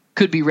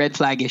could be red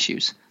flag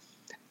issues.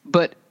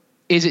 But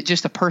is it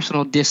just a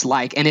personal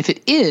dislike? And if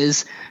it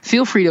is,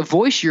 feel free to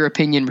voice your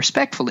opinion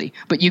respectfully,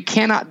 but you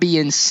cannot be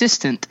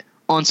insistent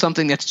on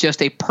something that's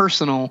just a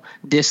personal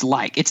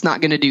dislike. It's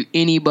not going to do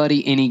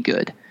anybody any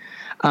good.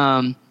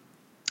 And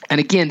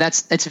again,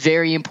 it's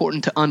very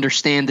important to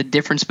understand the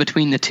difference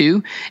between the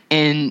two,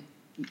 and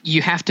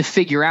you have to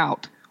figure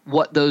out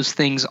what those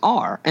things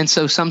are. And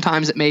so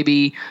sometimes it may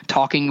be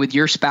talking with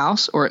your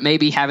spouse, or it may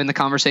be having the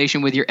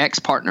conversation with your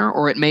ex-partner,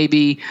 or it may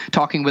be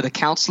talking with a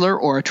counselor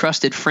or a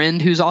trusted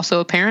friend who's also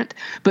a parent.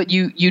 But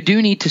you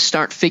do need to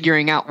start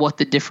figuring out what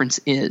the difference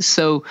is.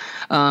 So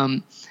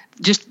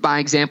just by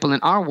example,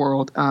 in our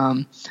world,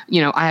 I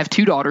have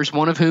 2 daughters,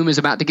 one of whom is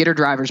about to get her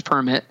driver's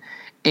permit.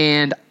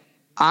 And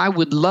I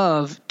would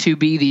love to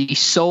be the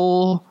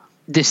sole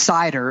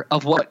decider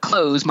of what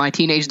clothes my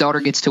teenage daughter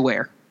gets to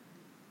wear.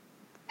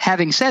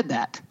 Having said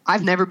that,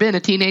 I've never been a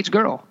teenage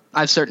girl.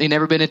 I've certainly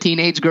never been a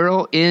teenage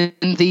girl in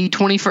the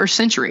 21st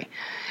century.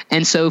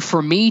 And so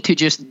for me to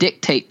just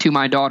dictate to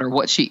my daughter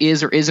what she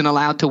is or isn't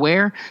allowed to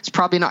wear, it's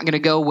probably not going to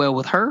go well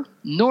with her,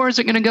 nor is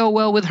it going to go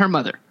well with her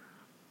mother.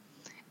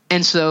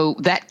 And so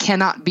that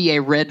cannot be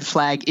a red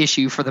flag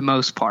issue for the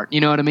most part.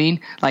 You know what I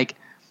mean? Like,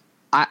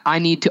 I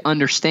need to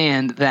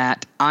understand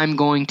that I'm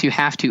going to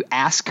have to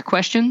ask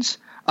questions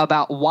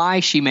about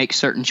why she makes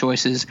certain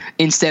choices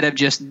instead of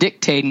just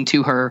dictating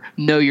to her,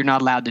 no, you're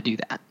not allowed to do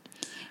that.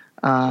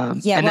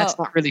 That's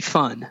not really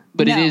fun,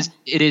 but no.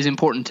 it is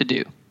important to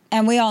do.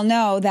 And we all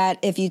know that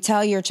if you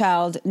tell your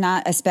child,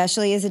 not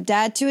especially as a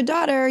dad to a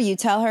daughter, you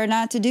tell her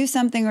not to do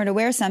something or to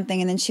wear something,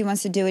 and then she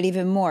wants to do it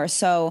even more.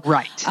 So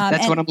right,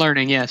 that's what I'm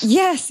learning. Yes,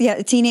 yeah.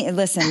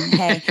 Listen,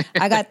 hey,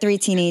 I got 3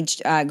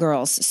 teenage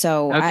girls,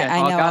 so okay.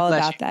 I know all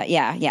about that.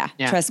 Yeah.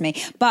 Trust me.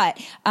 But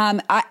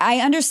I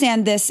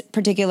understand this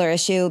particular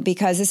issue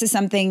because this is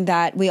something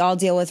that we all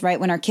deal with, right?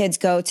 When our kids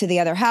go to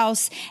the other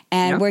house,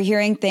 and we're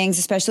hearing things,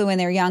 especially when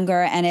they're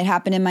younger. And it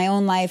happened in my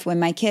own life when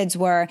my kids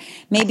were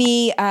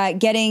maybe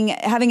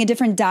having a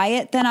different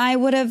diet than I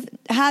would have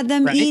had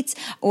them eat,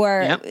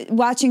 or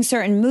watching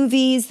certain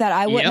movies that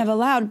I wouldn't have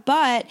allowed.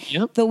 But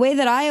the way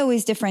that I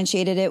always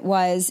differentiated it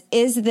was,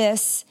 is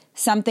this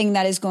something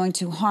that is going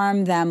to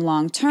harm them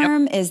long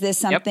term? Is this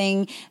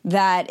something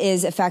that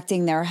is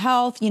affecting their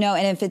health?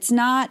 And if it's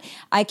not,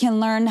 I can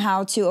learn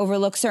how to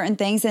overlook certain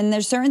things. And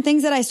there's certain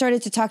things that I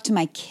started to talk to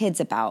my kids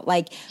about,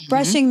 like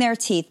brushing their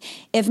teeth.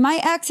 If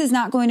my ex is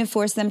not going to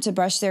force them to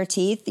brush their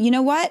teeth, you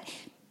know what?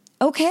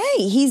 Okay,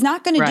 he's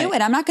not going to do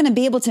it. I'm not going to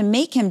be able to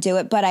make him do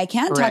it, but I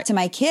can talk to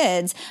my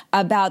kids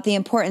about the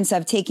importance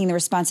of taking the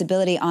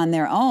responsibility on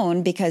their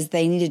own, because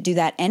they need to do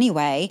that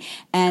anyway,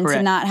 and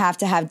to not have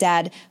to have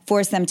dad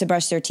force them to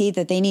brush their teeth,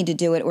 that they need to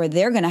do it or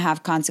they're going to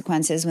have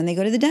consequences when they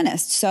go to the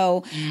dentist.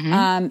 So,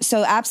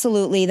 so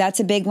absolutely, that's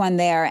a big one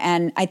there.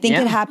 And I think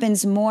it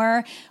happens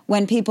more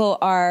when people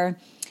are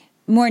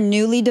more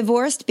newly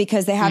divorced,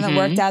 because they haven't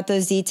worked out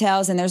those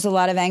details, and there's a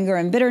lot of anger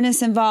and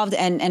bitterness involved,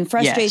 and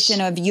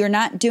frustration of, you're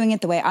not doing it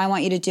the way I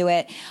want you to do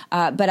it.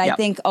 But I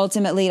think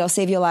ultimately it'll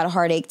save you a lot of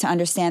heartache to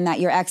understand that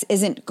your ex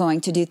isn't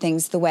going to do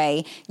things the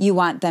way you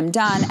want them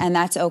done, and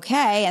that's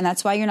okay. And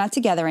that's why you're not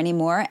together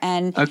anymore.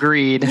 And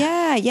agreed.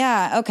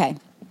 Yeah. Okay.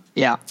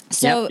 Yeah.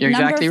 So you're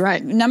exactly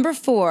right. Number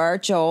 4,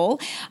 Joel,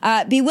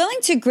 be willing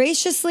to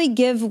graciously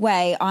give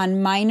way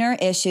on minor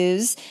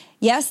issues.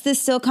 Yes,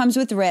 this still comes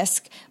with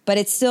risk, but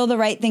it's still the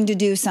right thing to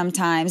do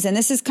sometimes. And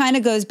this is kind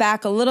of goes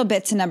back a little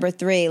bit to number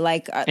 3,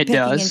 like picking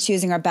and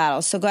choosing our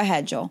battles. So go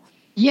ahead, Joel.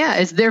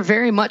 Yeah, they're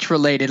very much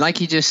related.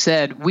 Like you just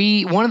said,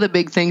 one of the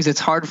big things that's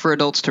hard for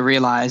adults to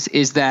realize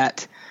is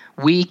that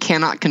we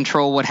cannot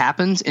control what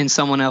happens in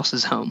someone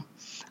else's home.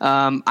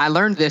 I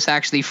learned this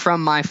actually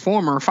from my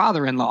former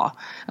father-in-law.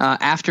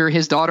 After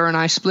his daughter and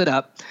I split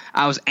up,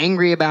 I was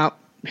angry about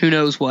who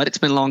knows what. It's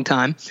been a long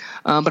time.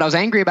 But I was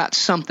angry about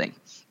something.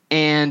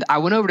 And I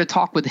went over to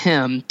talk with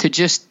him to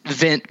just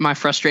vent my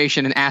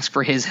frustration and ask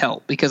for his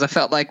help, because I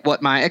felt like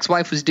what my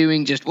ex-wife was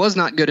doing just was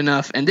not good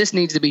enough, and this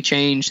needs to be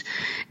changed.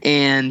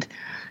 And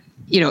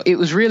it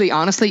was really,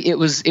 honestly, it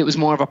was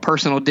more of a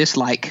personal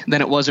dislike than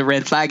it was a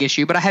red flag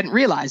issue, but I hadn't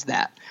realized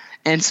that.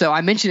 And so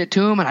I mentioned it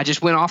to him, and I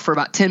just went off for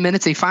about 10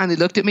 minutes. He finally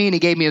looked at me,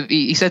 and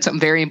he said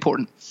something very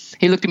important.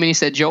 He looked at me and he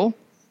said, "Joel,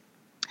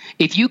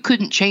 if you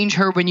couldn't change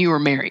her when you were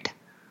married,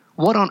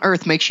 what on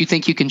earth makes you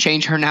think you can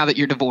change her now that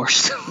you're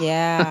divorced?"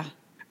 Yeah.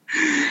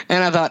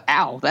 And I thought,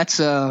 ow, that's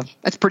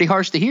pretty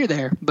harsh to hear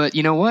there. But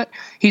you know what?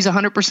 He's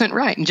 100%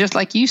 right. And just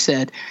like you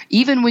said,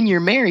 even when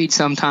you're married,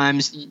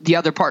 sometimes the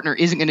other partner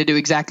isn't going to do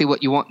exactly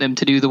what you want them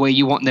to do the way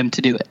you want them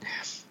to do it.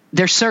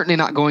 They're certainly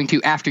not going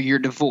to after you're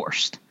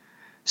divorced.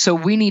 So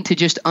we need to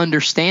just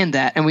understand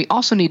that. And we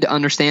also need to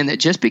understand that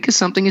just because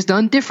something is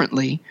done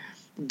differently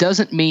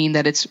doesn't mean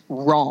that it's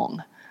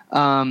wrong.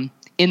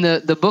 In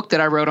the book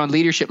that I wrote on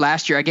leadership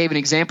last year, I gave an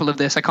example of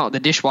this. I call it the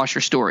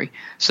dishwasher story.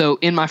 So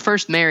in my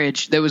first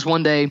marriage, there was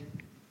one day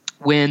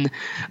when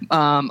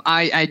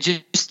I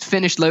just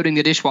finished loading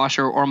the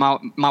dishwasher, or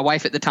my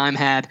wife at the time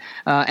had,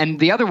 and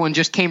the other one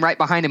just came right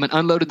behind him and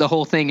unloaded the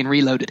whole thing and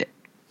reloaded it.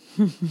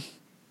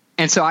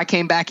 And so I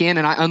came back in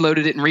and I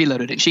unloaded it and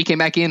reloaded it. She came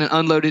back in and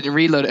unloaded and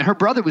reloaded it. And her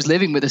brother was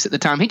living with us at the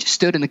time. He just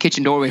stood in the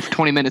kitchen doorway for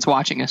 20 minutes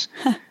watching us.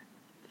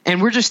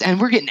 And we're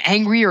getting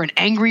angrier and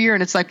angrier.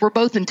 And it's like, we're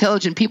both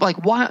intelligent people.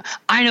 Like, why?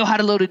 I know how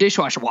to load a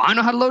dishwasher. Well, I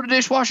know how to load a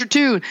dishwasher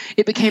too.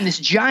 It became this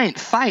giant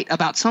fight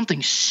about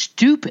something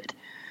stupid.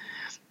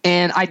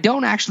 And I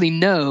don't actually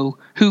know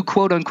who,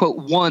 quote unquote,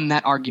 won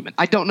that argument.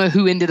 I don't know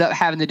who ended up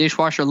having the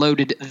dishwasher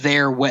loaded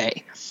their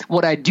way.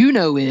 What I do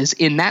know is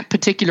in that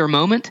particular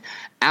moment,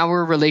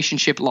 our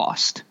relationship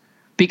lost.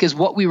 Because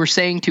what we were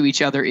saying to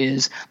each other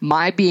is,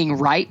 my being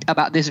right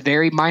about this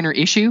very minor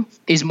issue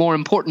is more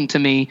important to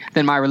me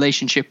than my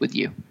relationship with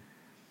you.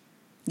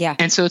 Yeah.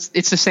 And so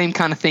it's the same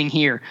kind of thing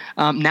here.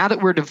 Now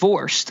that we're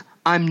divorced,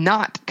 I'm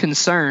not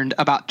concerned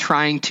about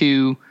trying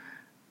to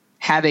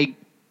have a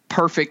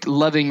perfect,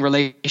 loving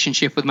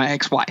relationship with my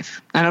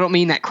ex-wife. And I don't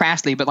mean that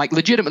crassly, but like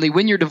legitimately,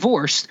 when you're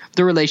divorced,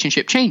 the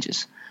relationship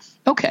changes.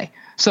 Okay.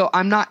 So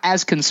I'm not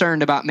as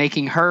concerned about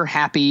making her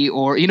happy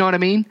or, you know what I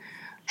mean?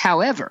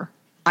 However,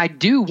 I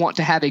do want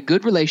to have a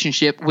good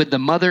relationship with the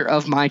mother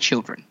of my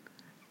children.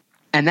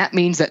 And that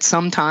means that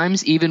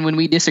sometimes, even when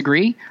we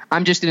disagree,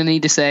 I'm just going to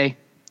need to say,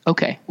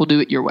 okay, we'll do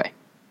it your way.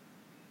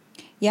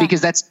 Yeah.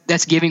 Because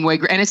that's giving way.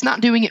 And it's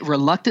not doing it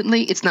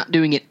reluctantly. It's not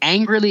doing it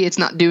angrily. It's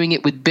not doing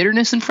it with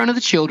bitterness in front of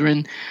the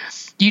children.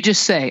 You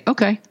just say,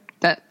 okay,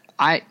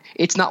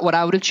 it's not what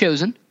I would have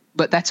chosen,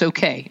 but that's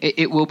okay.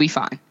 It will be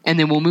fine. And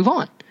then we'll move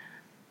on.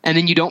 And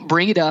then you don't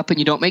bring it up and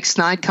you don't make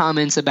snide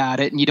comments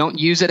about it and you don't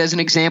use it as an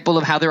example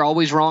of how they're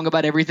always wrong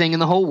about everything in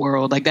the whole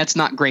world. Like, that's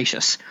not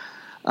gracious.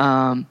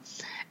 And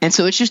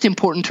so it's just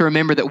important to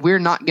remember that we're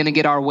not going to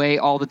get our way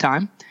all the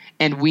time,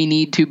 and we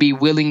need to be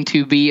willing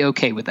to be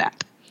okay with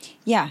that.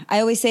 Yeah. I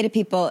always say to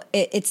people,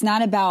 it's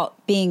not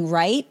about being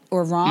right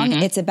or wrong.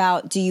 Mm-hmm. It's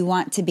about, do you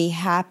want to be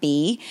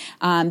happy?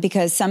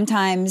 Because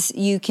sometimes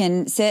you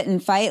can sit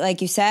and fight,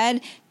 like you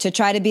said, to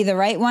try to be the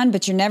right one,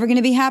 but you're never going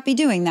to be happy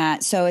doing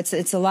that. So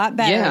it's a lot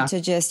better to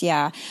just,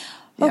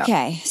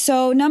 Okay.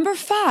 So number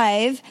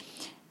 5,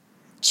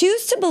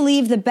 choose to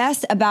believe the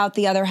best about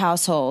the other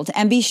household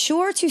and be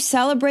sure to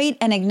celebrate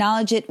and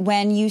acknowledge it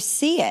when you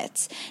see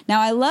it.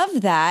 Now, I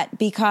love that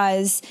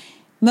because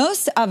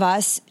most of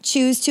us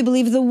choose to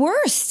believe the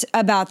worst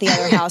about the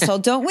other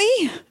household, don't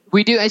we?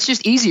 We do. It's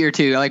just easier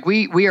to. Like,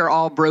 we are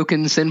all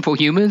broken, sinful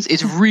humans.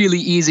 It's really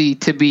easy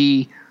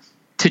to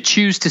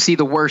choose to see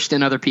the worst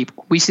in other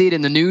people. We see it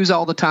in the news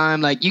all the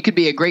time. Like, you could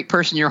be a great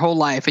person your whole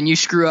life and you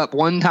screw up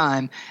one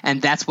time,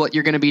 and that's what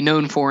you're going to be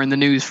known for in the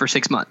news for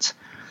 6 months.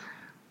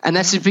 And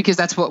that's just because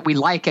that's what we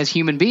like as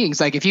human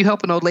beings. Like, if you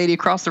help an old lady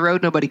across the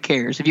road, nobody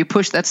cares. If you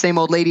push that same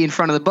old lady in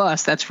front of the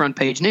bus, that's front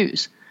page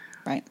news.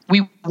 Right.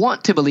 We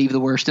want to believe the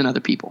worst in other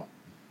people,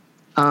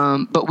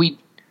 but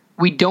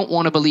we don't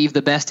want to believe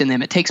the best in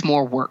them. It takes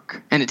more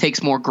work, and it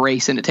takes more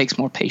grace, and it takes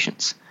more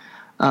patience.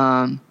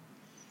 But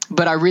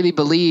I really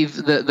believe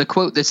the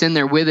quote that's in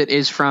there with it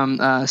is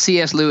from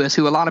C.S. Lewis,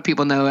 who a lot of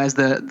people know as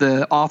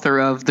the author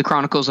of the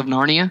Chronicles of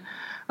Narnia.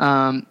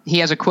 He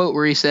has a quote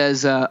where he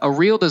says, a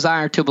real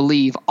desire to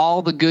believe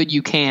all the good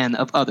you can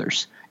of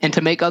others and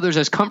to make others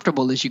as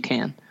comfortable as you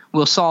can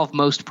will solve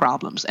most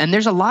problems. And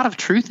there's a lot of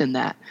truth in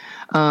that.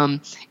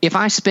 If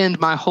I spend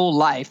my whole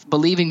life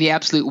believing the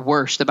absolute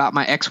worst about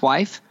my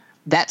ex-wife,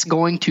 that's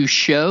going to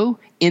show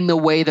in the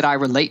way that I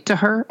relate to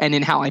her and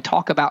in how I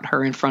talk about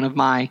her in front of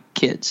my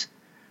kids.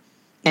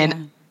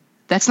 And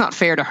that's not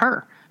fair to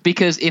her,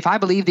 because if I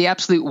believe the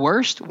absolute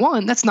worst,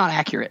 one, that's not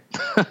accurate.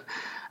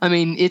 I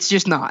mean, it's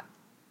just not.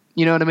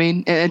 You know what I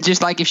mean? And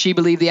just like if she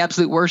believed the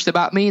absolute worst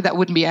about me, that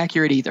wouldn't be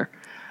accurate either.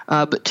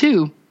 But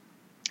 2,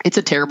 it's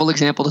a terrible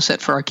example to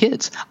set for our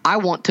kids. I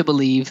want to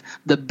believe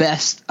the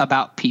best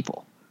about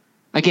people.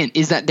 Again,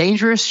 is that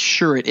dangerous?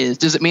 Sure it is.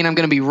 Does it mean I'm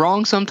going to be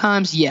wrong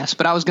sometimes? Yes,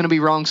 but I was going to be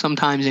wrong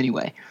sometimes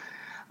anyway.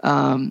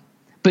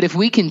 But if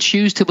we can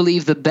choose to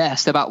believe the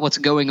best about what's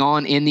going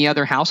on in the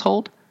other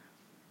household,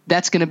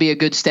 that's going to be a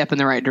good step in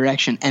the right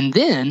direction. And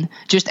then,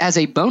 just as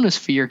a bonus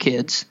for your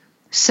kids,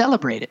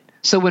 celebrate it.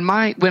 So when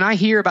I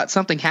hear about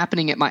something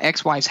happening at my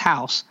ex-wife's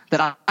house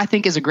that I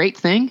think is a great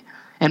thing,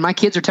 and my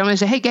kids are telling me,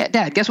 say, hey,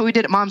 Dad, guess what we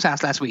did at Mom's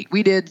house last week?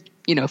 We did,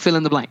 fill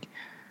in the blank.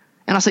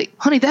 And I'll say,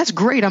 honey, that's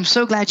great. I'm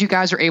so glad you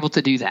guys are able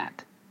to do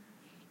that.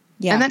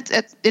 Yeah. And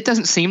that it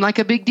doesn't seem like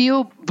a big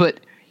deal, but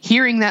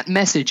hearing that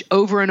message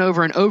over and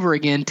over and over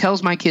again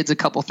tells my kids a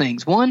couple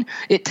things. One,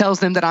 it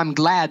tells them that I'm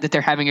glad that they're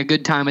having a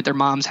good time at their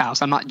mom's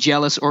house. I'm not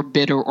jealous or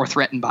bitter or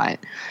threatened by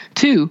it.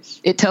 2,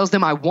 it tells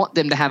them I want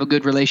them to have a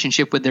good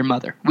relationship with their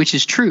mother, which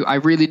is true. I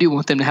really do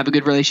want them to have a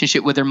good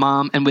relationship with their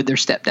mom and with their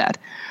stepdad.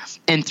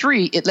 And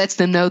 3, it lets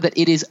them know that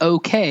it is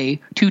okay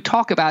to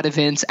talk about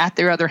events at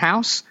their other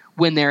house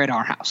when they're at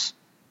our house.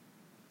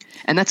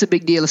 And that's a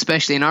big deal,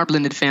 especially in our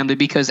blended family,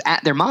 because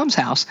at their mom's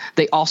house,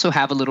 they also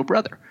have a little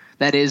brother.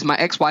 That is, my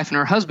ex-wife and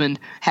her husband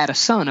had a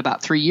son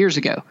about 3 years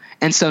ago.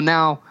 And so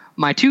now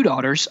my 2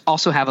 daughters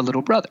also have a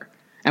little brother.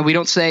 And we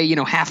don't say,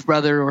 half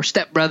brother or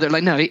step brother.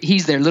 Like, no,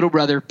 he's their little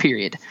brother,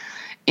 period.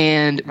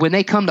 And when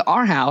they come to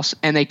our house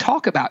and they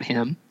talk about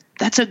him,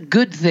 that's a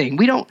good thing.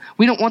 We don't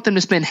want them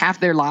to spend half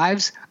their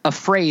lives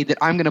afraid that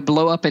I'm going to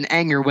blow up in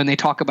anger when they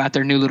talk about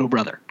their new little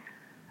brother.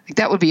 Like,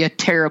 that would be a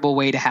terrible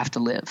way to have to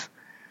live.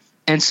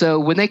 And so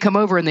when they come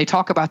over and they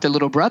talk about their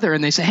little brother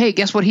and they say, hey,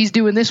 guess what he's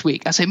doing this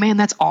week? I say, man,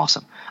 that's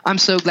awesome. I'm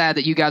so glad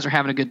that you guys are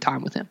having a good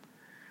time with him.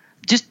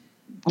 Just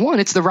 1,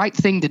 it's the right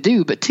thing to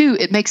do. But 2,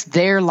 it makes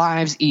their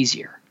lives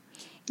easier.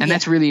 And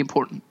that's really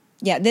important.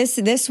 Yeah,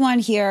 this one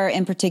here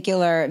in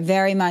particular,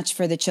 very much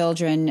for the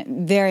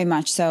children, very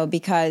much so,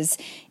 because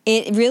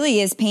it really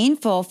is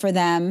painful for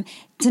them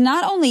to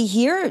not only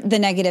hear the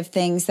negative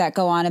things that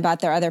go on about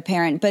their other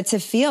parent, but to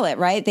feel it,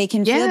 right? They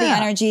can feel the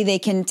energy. They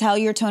can tell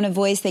your tone of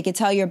voice. They can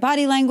tell your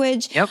body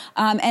language. Yep.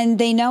 And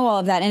they know all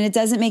of that. And it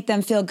doesn't make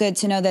them feel good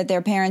to know that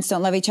their parents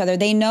don't love each other.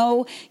 They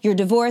know you're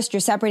divorced,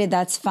 you're separated,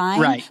 that's fine.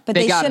 Right. But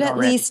they should at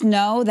least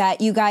know that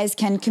you guys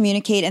can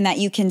communicate and that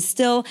you can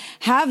still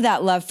have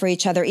that love for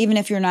each other. Even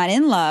if you're not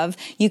in love,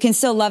 you can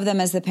still love them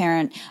as the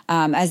parent,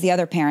 as the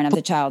other parent of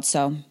the child.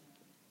 So,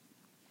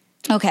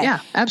 okay.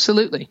 Yeah,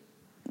 absolutely.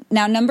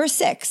 Now, number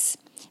 6,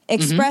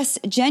 express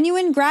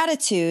genuine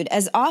gratitude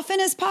as often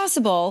as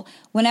possible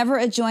whenever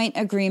a joint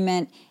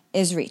agreement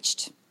is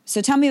reached. So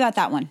tell me about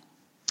that one.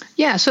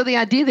 Yeah, so the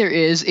idea there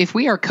is if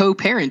we are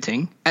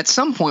co-parenting, at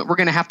some point we're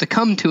going to have to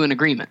come to an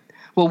agreement.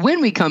 Well,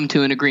 when we come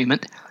to an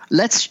agreement,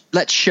 let's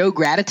show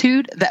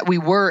gratitude that we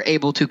were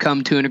able to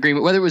come to an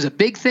agreement, whether it was a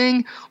big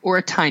thing or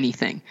a tiny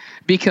thing.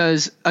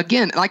 Because,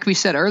 again, like we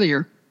said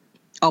earlier,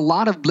 a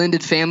lot of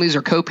blended families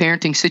or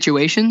co-parenting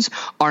situations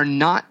are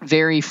not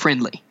very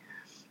friendly.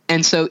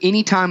 And so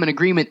anytime an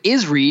agreement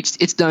is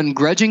reached, it's done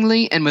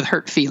grudgingly and with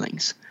hurt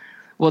feelings.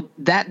 Well,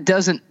 that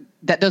doesn't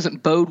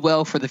bode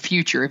well for the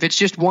future. If it's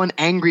just one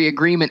angry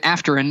agreement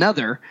after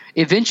another,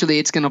 eventually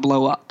it's going to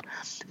blow up.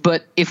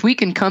 But if we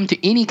can come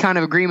to any kind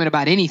of agreement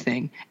about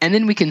anything, and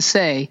then we can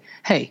say,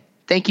 hey,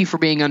 thank you for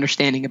being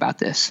understanding about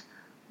this.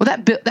 Well,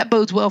 that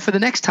bodes well for the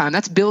next time.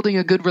 That's building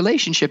a good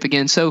relationship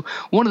again. So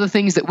one of the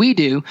things that we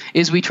do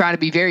is we try to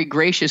be very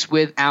gracious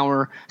with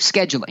our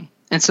scheduling.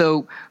 And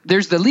so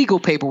there's the legal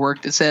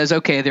paperwork that says,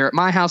 okay, they're at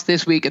my house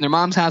this week and their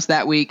mom's house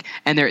that week,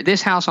 and they're at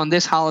this house on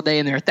this holiday,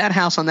 and they're at that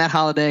house on that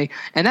holiday.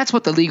 And that's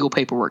what the legal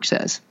paperwork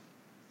says.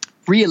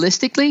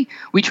 Realistically,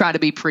 we try to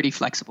be pretty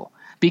flexible,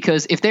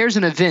 because if there's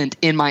an event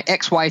in my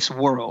ex-wife's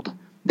world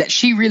that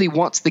she really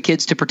wants the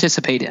kids to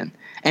participate in,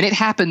 and it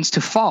happens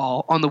to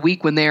fall on the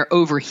week when they're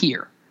over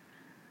here,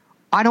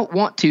 I don't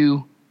want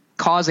to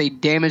cause a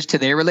damage to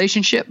their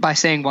relationship by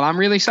saying, well, I'm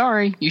really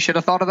sorry. You should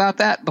have thought about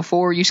that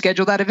before you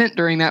scheduled that event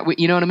during that week.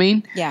 You know what I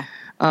mean? Yeah.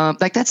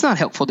 That's not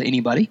helpful to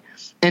anybody.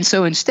 And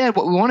so instead,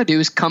 what we want to do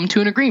is come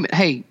to an agreement.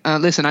 Hey,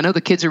 listen, I know the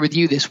kids are with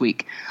you this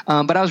week,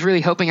 but I was really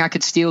hoping I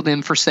could steal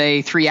them for,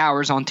 say, 3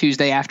 hours on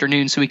Tuesday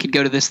afternoon so we could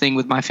go to this thing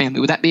with my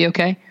family. Would that be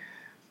okay?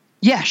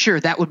 Yeah, sure.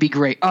 That would be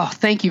great. Oh,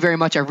 thank you very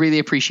much. I really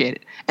appreciate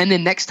it. And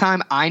then next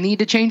time I need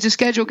to change the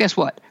schedule, guess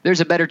what? There's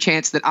a better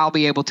chance that I'll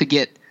be able to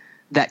get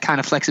that kind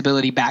of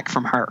flexibility back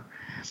from her.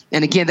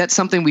 And again, that's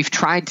something we've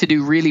tried to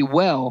do really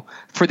well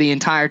for the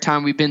entire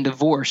time we've been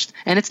divorced.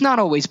 And it's not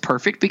always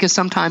perfect because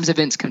sometimes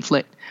events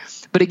conflict.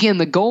 But again,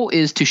 the goal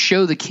is to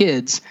show the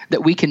kids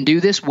that we can do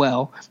this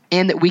well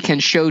and that we can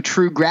show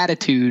true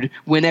gratitude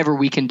whenever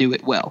we can do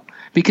it well.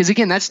 Because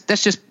again, that's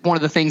just one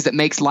of the things that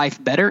makes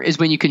life better is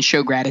when you can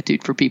show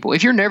gratitude for people.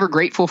 If you're never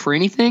grateful for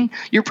anything,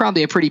 you're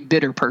probably a pretty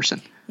bitter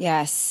person.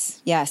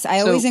 Yes. I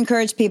always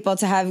encourage people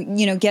to have,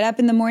 get up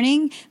in the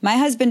morning. My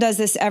husband does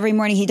this every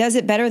morning. He does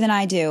it better than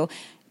I do.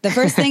 The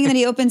first thing that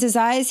he opens his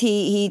eyes,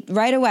 he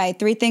right away,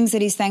 3 things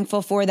that he's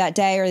thankful for that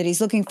day or that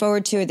he's looking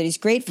forward to or that he's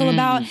grateful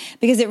about,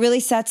 because it really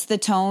sets the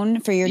tone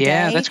for your day.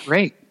 Yeah, that's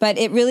great. But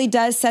it really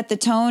does set the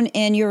tone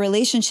in your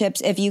relationships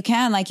if you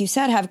can, like you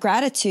said, have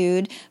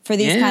gratitude for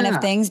these kind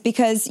of things,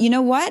 because you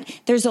know what?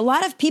 There's a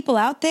lot of people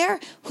out there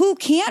who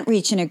can't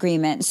reach an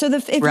agreement. So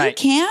if you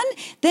can,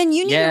 then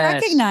you need to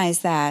recognize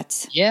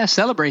that. Yeah,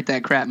 celebrate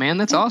that crap, man.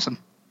 That's awesome.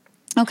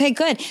 Okay,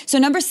 good. So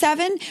number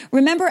 7,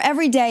 remember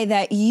every day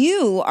that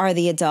you are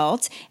the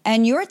adult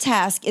and your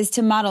task is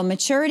to model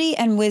maturity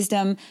and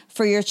wisdom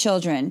for your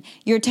children.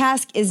 Your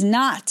task is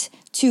not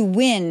to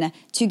win,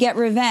 to get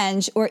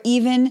revenge, or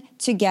even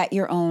to get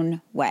your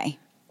own way.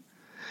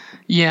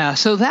 Yeah,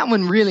 so that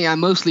one really I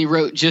mostly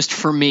wrote just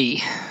for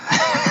me.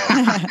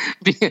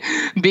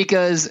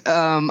 Because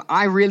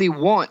I really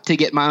want to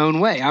get my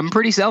own way. I'm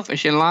pretty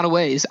selfish in a lot of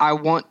ways. I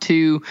want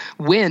to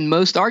win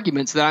most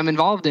arguments that I'm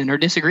involved in or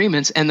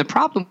disagreements. And the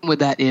problem with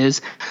that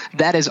is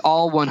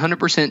all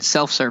 100%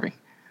 self-serving.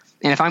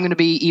 And if I'm going to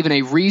be even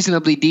a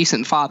reasonably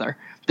decent father,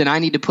 then I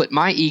need to put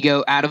my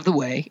ego out of the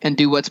way and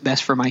do what's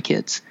best for my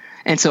kids.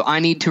 And so I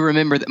need to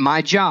remember that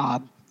my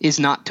job is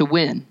not to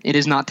win. It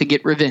is not to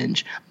get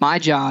revenge. My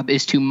job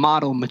is to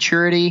model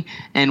maturity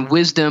and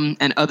wisdom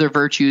and other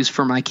virtues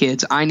for my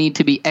kids. I need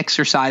to be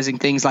exercising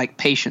things like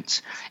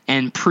patience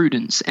and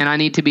prudence, and I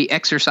need to be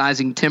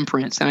exercising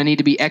temperance, and I need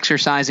to be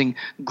exercising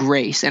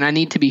grace, and I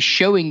need to be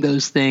showing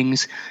those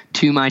things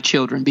to my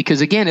children.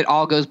 Because again, it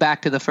all goes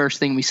back to the first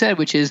thing we said,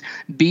 which is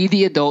be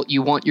the adult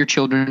you want your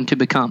children to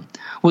become.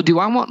 Well, do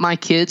I want my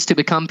kids to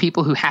become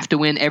people who have to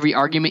win every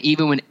argument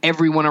even when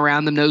everyone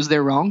around them knows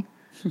they're wrong?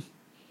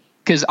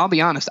 Because I'll be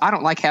honest, I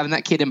don't like having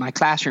that kid in my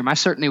classroom. I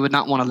certainly would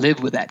not want to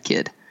live with that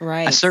kid.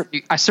 Right.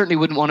 I certainly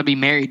wouldn't want to be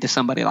married to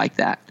somebody like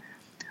that.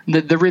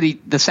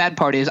 The sad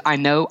part is I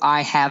know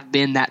I have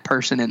been that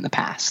person in the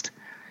past.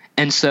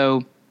 And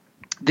so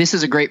this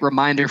is a great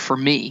reminder for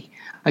me.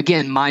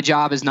 Again, my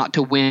job is not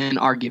to win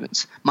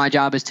arguments. My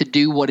job is to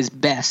do what is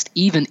best,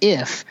 even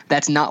if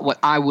that's not what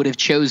I would have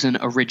chosen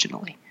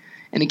originally.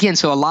 And again,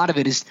 so a lot of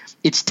it is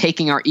it's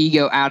taking our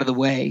ego out of the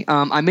way.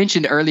 I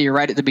mentioned earlier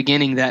right at the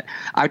beginning that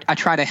I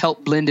try to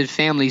help blended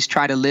families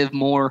try to live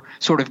more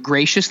sort of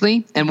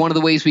graciously. And one of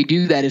the ways we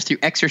do that is through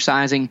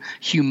exercising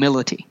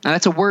humility. Now,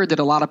 that's a word that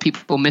a lot of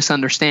people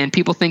misunderstand.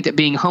 People think that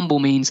being humble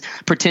means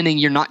pretending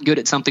you're not good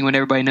at something when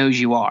everybody knows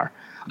you are.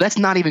 That's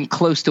not even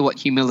close to what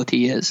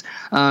humility is.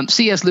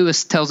 C.S.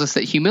 Lewis tells us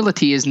that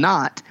humility is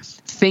not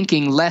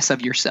thinking less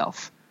of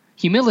yourself.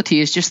 Humility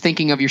is just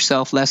thinking of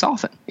yourself less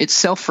often. It's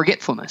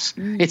self-forgetfulness.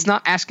 It's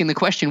not asking the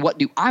question, what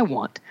do I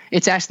want?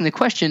 It's asking the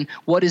question,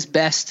 what is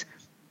best,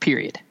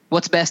 period?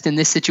 What's best in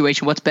this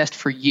situation? What's best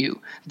for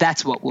you?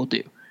 That's what we'll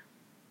do.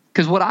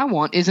 Because what I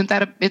want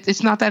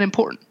it's not that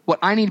important. What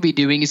I need to be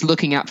doing is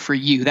looking out for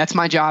you. That's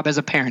my job as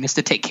a parent, is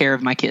to take care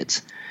of my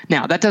kids.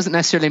 Now, that doesn't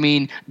necessarily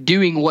mean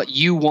doing what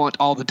you want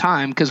all the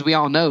time, because we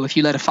all know if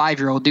you let a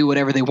 5-year-old do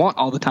whatever they want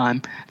all the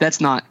time, that's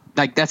not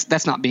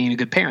being a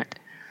good parent.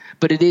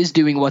 But it is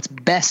doing what's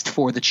best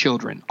for the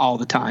children all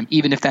the time,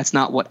 even if that's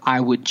not what I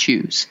would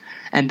choose.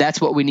 And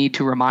that's what we need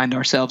to remind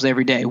ourselves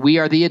every day. We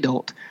are the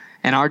adult,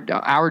 and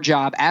our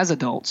job as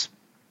adults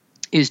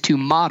is to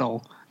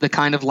model the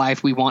kind of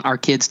life we want our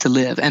kids to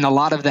live. And a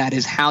lot of that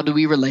is, how do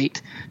we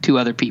relate to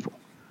other people?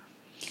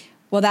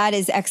 Well, that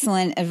is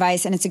excellent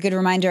advice, and it's a good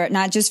reminder,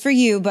 not just for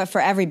you, but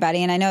for everybody.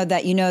 And I know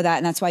that you know that,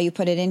 and that's why you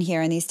put it in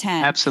here in these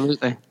 10.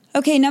 Absolutely.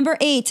 Okay, number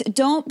 8,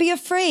 don't be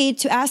afraid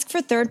to ask for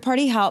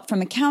third-party help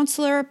from a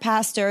counselor,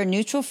 pastor,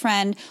 neutral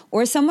friend,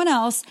 or someone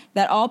else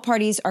that all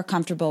parties are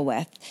comfortable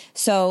with.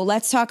 So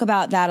let's talk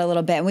about that a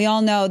little bit. We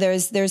all know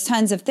there's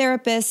tons of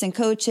therapists and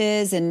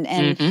coaches,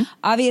 and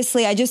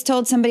obviously I just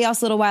told somebody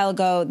else a little while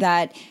ago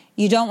that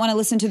you don't want to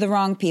listen to the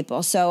wrong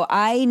people. So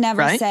I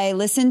never say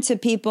listen to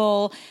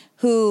people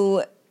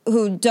who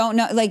don't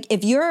know. Like,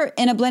 if you're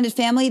in a blended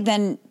family,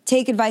 then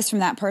take advice from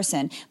that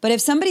person. But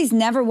if somebody's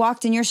never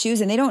walked in your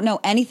shoes and they don't know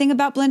anything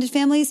about blended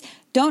families,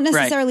 don't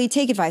necessarily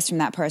take advice from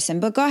that person.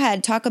 But go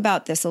ahead, talk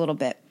about this a little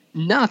bit.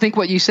 No, I think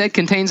what you said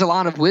contains a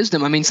lot of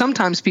wisdom. I mean,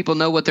 sometimes people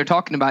know what they're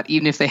talking about,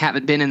 even if they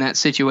haven't been in that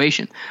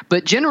situation.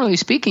 But generally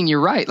speaking,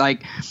 you're right.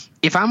 Like,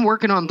 if I'm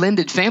working on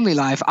blended family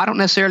life, I don't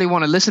necessarily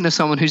want to listen to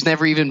someone who's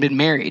never even been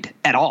married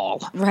at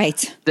all.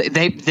 Right.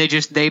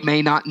 They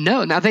may not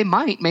know. Now, they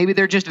might. Maybe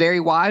they're just very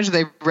wise, or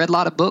they've read a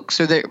lot of books,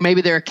 or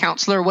maybe they're a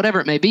counselor, or whatever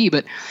it may be.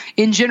 But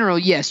in general,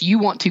 yes, you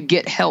want to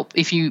get help.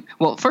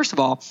 First of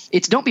all,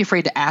 don't be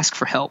afraid to ask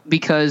for help,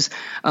 because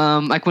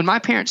like when my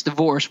parents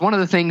divorced, one of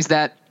the things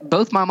that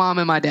both my mom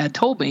and my dad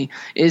told me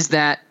is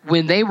that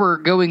when they were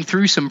going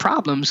through some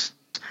problems,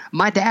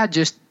 my dad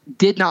just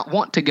did not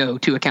want to go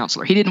to a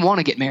counselor. He didn't want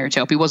to get marriage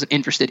help. He wasn't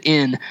interested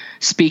in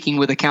speaking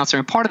with a counselor.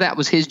 And part of that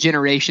was his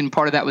generation.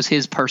 Part of that was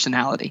his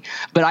personality.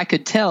 But I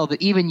could tell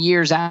that even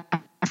years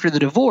after the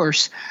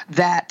divorce,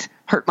 that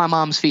hurt my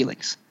mom's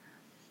feelings.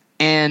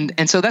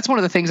 And so that's one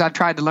of the things I've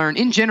tried to learn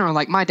in general.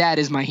 Like, my dad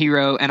is my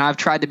hero, and I've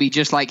tried to be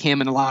just like him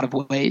in a lot of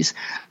ways.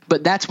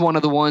 But that's one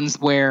of the ones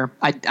where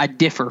I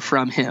differ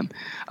from him.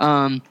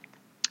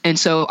 And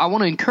so I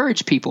want to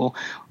encourage people,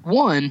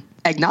 one,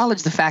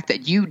 acknowledge the fact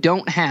that you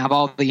don't have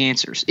all the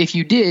answers. If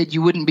you did,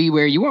 you wouldn't be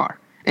where you are.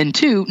 And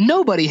two,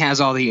 nobody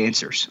has all the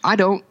answers. I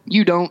don't,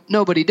 you don't,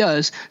 nobody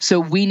does. So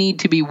we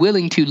need to be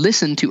willing to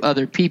listen to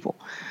other people.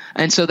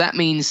 And so that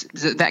means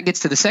that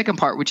gets to the second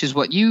part, which is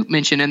what you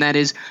mentioned, and that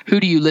is,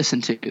 who do you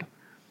listen to?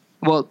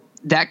 Well,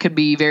 that could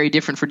be very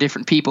different for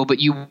different people, but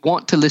you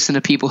want to listen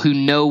to people who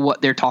know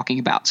what they're talking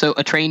about. So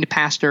a trained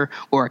pastor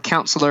or a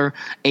counselor,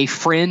 a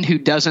friend who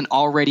doesn't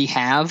already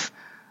have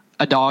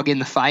a dog in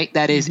the fight.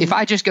 That is, if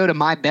I just go to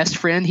my best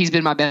friend, he's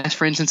been my best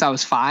friend since I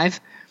was 5,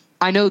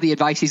 I know the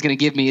advice he's going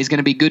to give me is going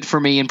to be good for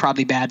me and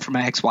probably bad for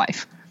my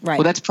ex-wife. Right.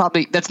 Well,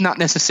 that's not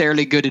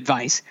necessarily good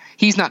advice.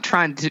 He's not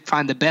trying to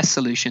find the best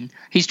solution.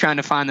 He's trying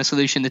to find the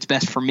solution that's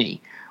best for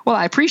me. Well,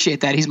 I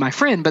appreciate that. He's my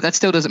friend, but that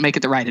still doesn't make it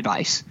the right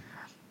advice.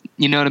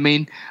 You know what I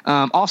mean?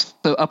 Also,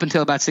 up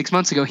until about 6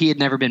 months ago, he had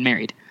never been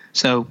married.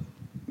 So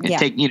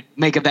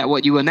make of that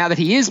what you will. Now that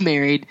he is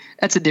married,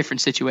 that's a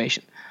different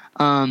situation.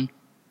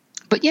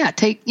 But yeah,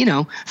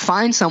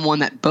 find someone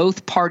that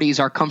both parties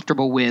are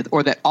comfortable with,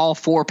 or that all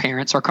 4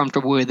 parents are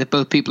comfortable with if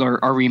both people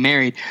are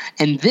remarried.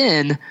 And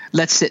then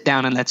let's sit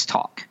down and let's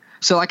talk.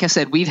 So like I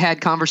said, we've had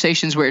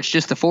conversations where it's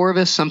just the 4 of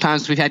us.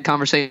 Sometimes we've had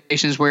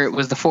conversations where it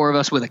was the 4 of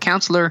us with a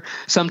counselor.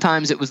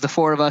 Sometimes it was the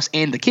 4 of us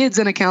and the kids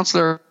and a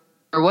counselor,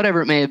 or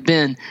whatever it may have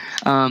been.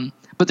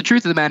 But the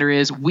truth of the matter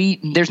is,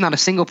 there's not a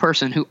single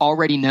person who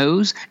already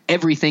knows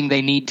everything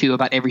they need to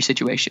about every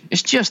situation.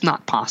 It's just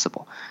not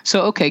possible.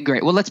 So, okay,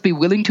 great. Well, let's be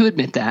willing to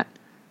admit that,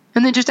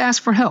 and then just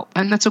ask for help.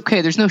 And that's okay.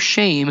 There's no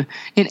shame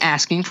in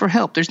asking for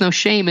help. There's no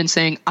shame in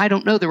saying, I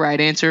don't know the right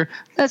answer.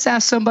 Let's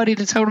ask somebody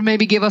to sort of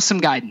maybe give us some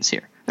guidance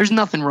here. There's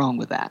nothing wrong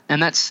with that.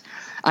 And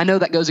I know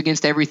that goes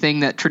against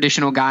everything that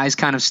traditional guys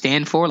kind of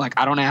stand for. Like,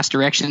 I don't ask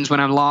directions when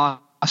I'm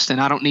lost.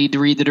 and I don't need to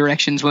read the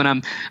directions when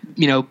I'm,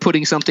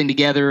 putting something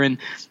together. And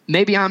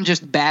maybe I'm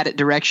just bad at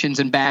directions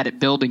and bad at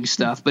building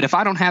stuff. But if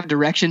I don't have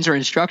directions or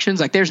instructions,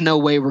 like there's no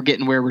way we're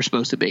getting where we're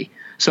supposed to be.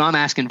 So I'm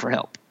asking for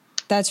help.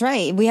 That's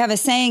right. We have a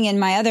saying in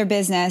my other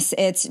business.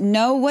 It's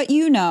know what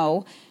you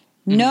know.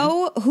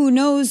 Know who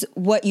knows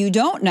what you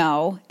don't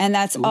know, and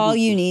that's all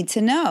you need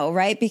to know,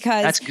 right?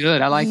 Because that's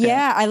good. I like that.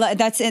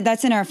 Yeah,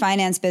 that's in our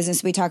finance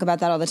business. We talk about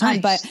that all the time.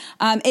 Nice.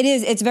 But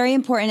it's very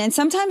important. And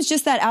sometimes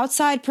just that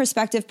outside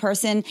perspective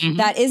person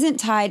that isn't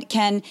tied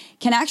can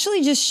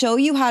actually just show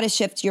you how to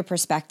shift your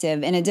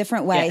perspective in a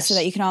different way, so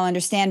that you can all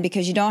understand,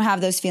 because you don't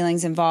have those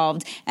feelings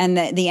involved and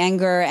the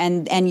anger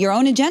and your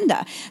own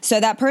agenda. So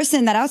that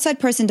outside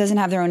person doesn't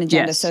have their own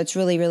agenda. So it's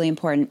really, really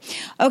important.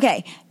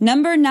 Okay,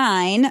 number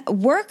 9,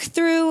 work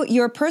through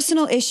your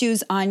personal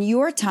issues on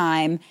your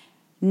time,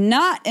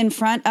 not in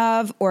front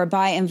of or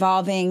by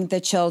involving the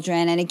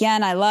children. And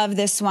again, I love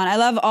this one. I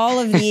love all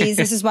of these.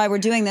 This is why we're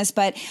doing this.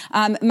 But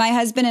my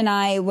husband and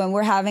I, when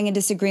we're having a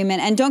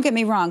disagreement, and don't get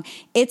me wrong,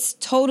 it's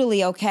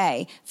totally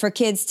okay for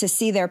kids to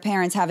see their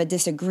parents have a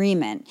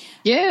disagreement.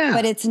 Yeah.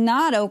 But it's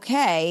not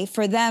okay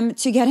for them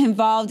to get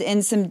involved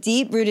in some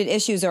deep-rooted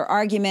issues or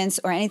arguments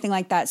or anything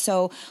like that.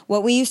 So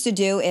what we used to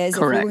do is, if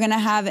we were going to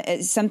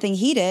have something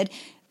heated,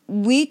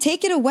 we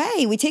take it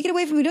away. We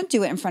don't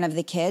do it in front of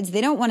the kids.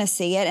 They don't want to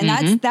see it.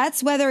 And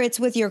that's whether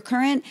it's with your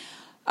current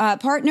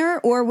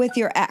partner or with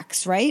your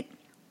ex, right?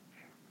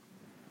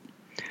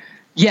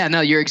 Yeah,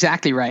 no, you're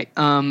exactly right.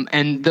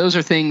 And those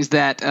are things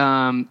that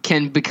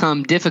can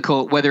become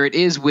difficult, whether it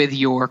is with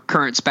your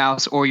current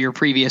spouse or your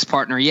previous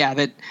partner. Yeah,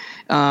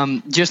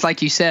 that just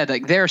like you said,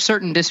 like there are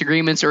certain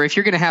disagreements, or if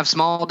you're going to have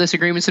small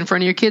disagreements in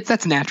front of your kids,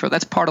 that's natural.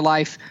 That's part of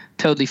life.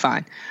 Totally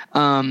fine.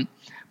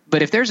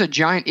 But if there's a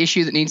giant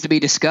issue that needs to be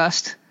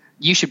discussed,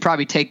 you should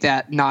probably take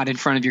that not in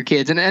front of your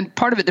kids. And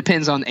part of it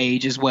depends on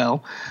age as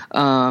well.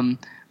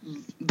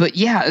 But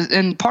yeah,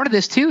 and part of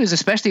this too is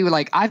especially with,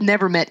 like, I've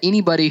never met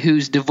anybody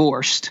who's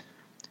divorced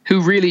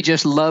who really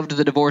just loved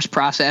the divorce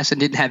process and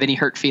didn't have any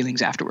hurt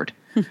feelings afterward.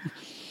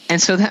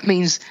 And so that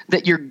means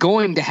that you're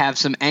going to have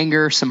some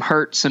anger, some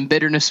hurt, some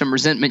bitterness, some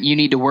resentment you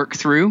need to work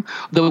through.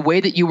 The way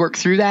that you work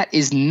through that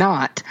is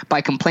not by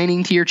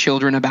complaining to your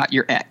children about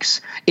your ex.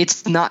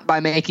 It's not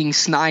by making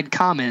snide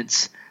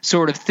comments,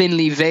 sort of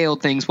thinly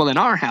veiled things. Well, in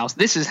our house,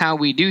 this is how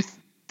we do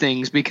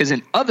things, because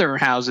in other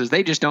houses,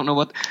 they just don't know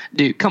what to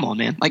do. Come on,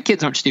 man. Like,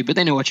 kids aren't stupid.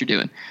 They know what you're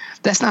doing.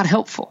 That's not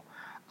helpful.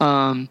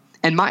 And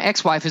my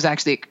ex-wife is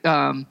actually, she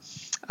and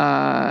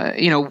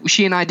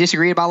I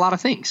disagree about a lot of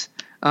things.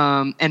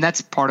 And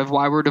that's part of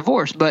why we're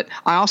divorced. But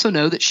I also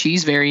know that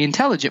she's very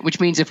intelligent,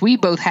 which means if we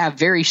both have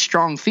very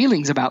strong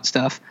feelings about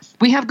stuff,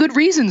 we have good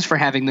reasons for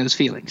having those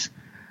feelings.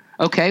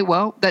 Okay,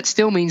 well, that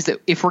still means that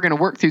if we're going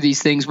to work through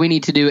these things, we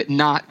need to do it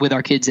not with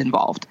our kids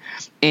involved.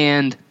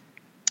 And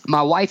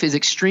my wife is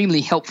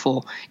extremely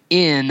helpful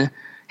in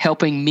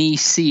helping me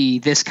see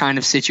this kind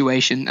of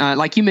situation.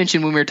 Like you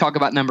mentioned when we were talking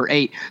about number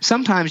 8,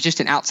 sometimes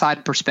just an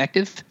outside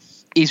perspective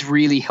is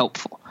really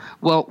helpful.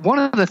 Well, one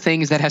of the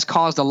things that has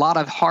caused a lot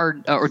of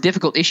hard or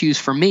difficult issues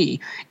for me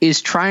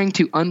is trying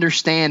to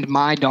understand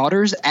my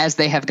daughters as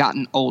they have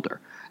gotten older.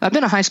 I've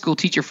been a high school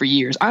teacher for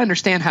years. I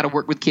understand how to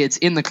work with kids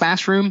in the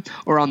classroom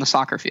or on the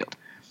soccer field.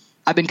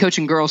 I've been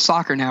coaching girls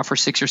soccer now for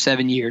 6 or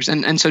 7 years.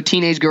 And so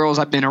teenage girls,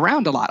 I've been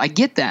around a lot. I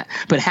get that.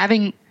 But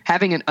having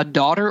a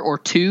daughter or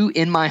two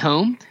in my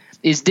home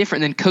is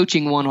different than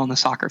coaching one on the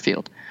soccer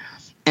field.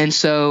 And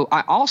so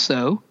I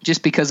also,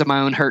 just because of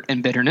my own hurt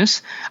and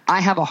bitterness,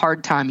 I have a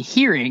hard time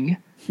hearing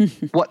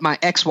what my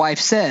ex-wife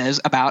says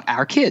about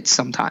our kids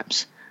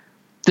sometimes.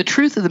 The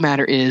truth of the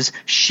matter is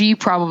she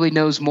probably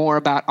knows more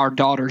about our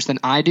daughters than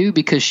I do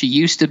because she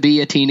used to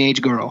be a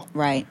teenage girl.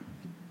 Right.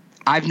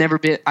 I've never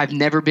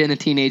been a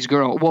teenage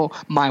girl. Well,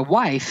 my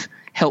wife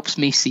helps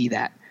me see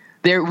that.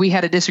 We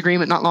had a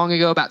disagreement not long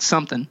ago about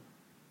something,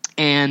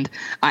 and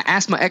I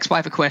asked my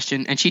ex-wife a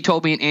question, and she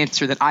told me an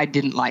answer that I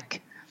didn't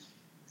like.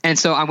 And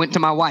so I went to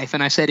my wife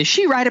and I said, "Is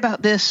she right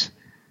about this?"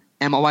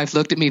 And my wife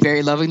looked at me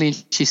very lovingly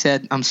and she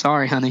said, "I'm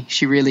sorry, honey.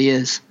 She really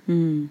is."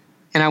 And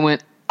I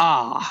went,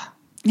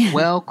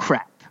 well,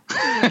 crap.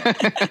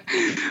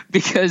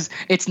 Because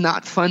it's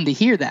not fun to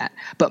hear that.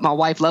 But my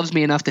wife loves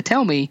me enough to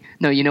tell me,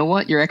 no, you know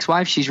what? Your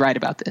ex-wife, she's right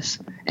about this.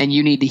 And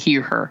you need to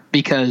hear her,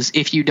 because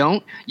if you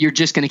don't, you're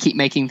just going to keep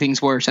making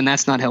things worse, and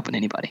that's not helping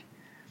anybody.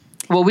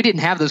 Well, we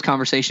didn't have those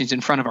conversations in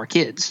front of our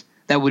kids.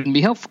 That wouldn't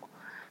be helpful.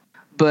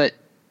 But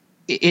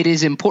it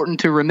is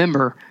important to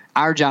remember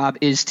our job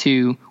is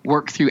to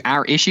work through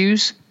our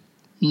issues,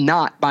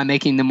 not by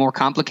making them more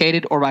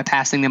complicated or by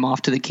passing them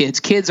off to the kids.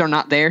 Kids are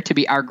not there to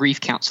be our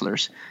grief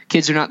counselors.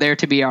 Kids are not there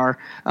to be our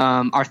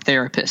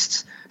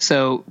therapists.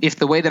 So if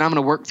the way that I'm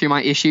going to work through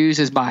my issues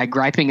is by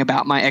griping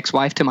about my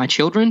ex-wife to my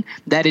children,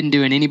 that isn't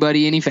doing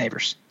anybody any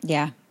favors.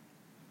 Yeah.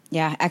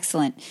 Yeah.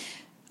 Excellent.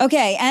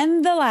 Okay.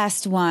 And the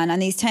last one on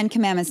these 10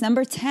 commandments,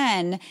 number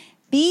 10,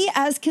 be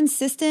as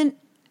consistent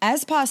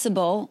as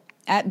possible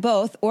at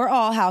both or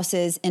all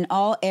houses in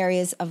all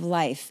areas of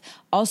life.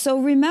 Also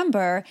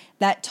remember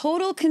that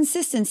total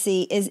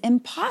consistency is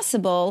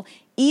impossible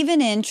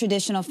even in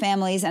traditional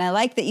families, and I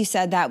like that you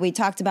said that. We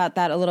talked about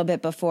that a little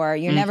bit before.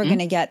 You're never going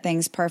to get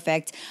things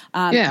perfect.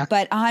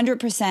 But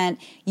 100%,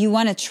 you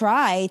want to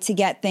try to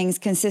get things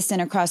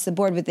consistent across the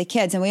board with the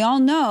kids. And we all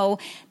know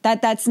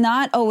that that's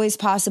not always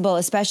possible,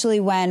 especially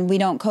when we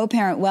don't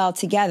co-parent well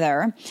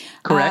together.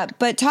 Correct.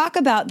 But talk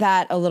about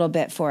that a little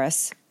bit for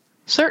us.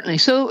 Certainly.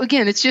 So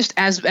again, it's just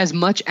as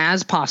much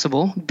as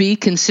possible, be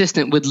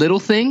consistent with little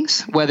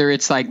things, whether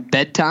it's like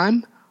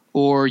bedtime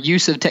or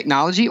use of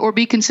technology, or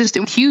be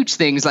consistent with huge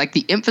things like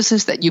the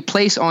emphasis that you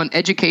place on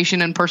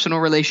education and personal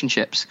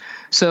relationships.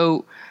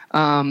 So,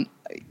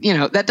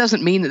 that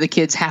doesn't mean that the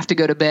kids have to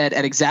go to bed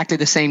at exactly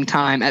the same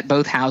time at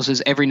both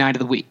houses every night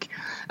of the week.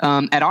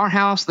 At our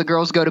house, the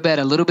girls go to bed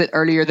a little bit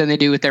earlier than they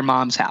do at their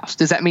mom's house.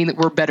 Does that mean that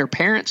we're better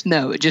parents?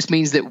 No, it just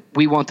means that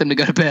we want them to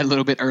go to bed a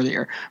little bit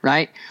earlier,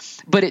 right?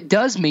 But it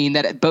does mean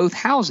that at both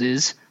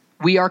houses,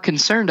 we are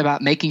concerned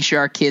about making sure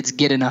our kids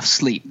get enough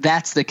sleep.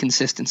 That's the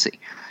consistency,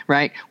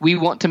 right? We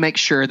want to make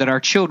sure that our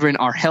children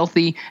are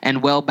healthy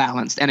and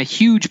well-balanced. And a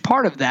huge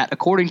part of that,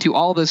 according to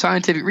all the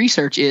scientific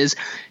research, is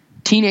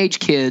teenage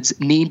kids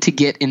need to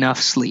get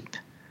enough sleep.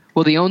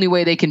 Well, the only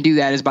way they can do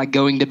that is by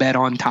going to bed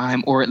on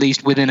time, or at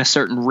least within a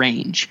certain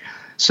range.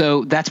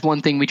 So that's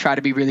one thing we try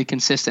to be really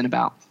consistent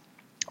about.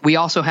 We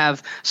also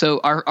have, so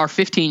our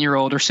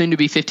 15-year-old or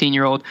soon-to-be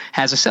 15-year-old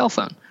has a cell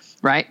phone,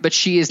 right? But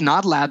she is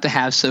not allowed to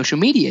have social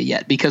media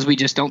yet because we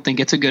just don't think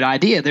it's a good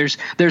idea.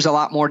 There's a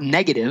lot more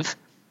negative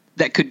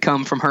that could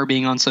come from her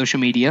being on social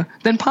media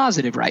than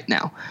positive right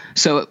now.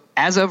 So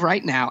as of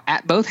right now,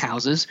 at both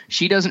houses,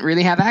 she doesn't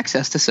really have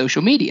access to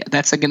social media.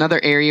 That's like another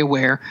area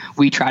where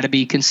we try to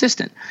be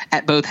consistent.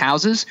 At both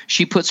houses,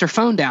 she puts her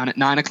phone down at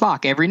 9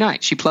 o'clock every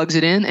night. She plugs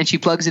it in, and she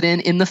plugs it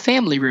in the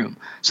family room.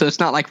 So it's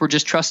not like we're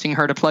just trusting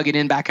her to plug it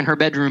in back in her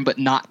bedroom but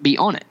not be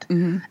on it.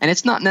 Mm-hmm. And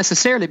it's not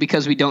necessarily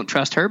because we don't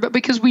trust her, but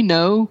because we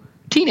know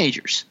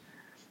teenagers,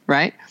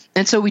 right?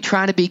 And so we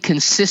try to be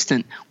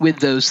consistent with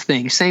those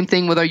things. Same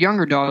thing with our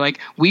younger daughter. Like,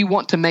 we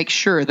want to make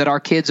sure that our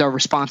kids are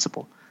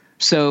responsible.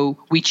 So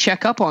we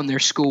check up on their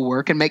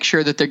schoolwork and make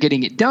sure that they're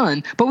getting it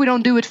done, but we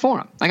don't do it for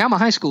them. Like, I'm a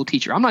high school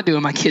teacher. I'm not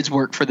doing my kids'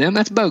 work for them.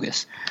 That's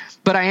bogus.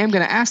 But I am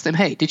going to ask them,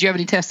 hey, did you have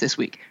any tests this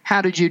week?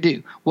 How did you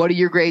do? What are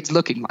your grades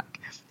looking like?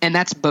 And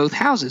that's both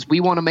houses.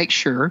 We want to make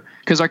sure,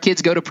 because our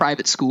kids go to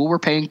private school, we're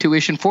paying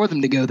tuition for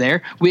them to go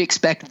there. We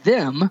expect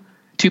them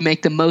to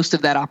make the most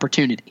of that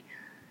opportunity.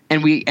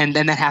 And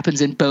then that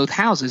happens in both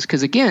houses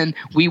because, again,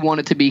 we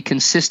want it to be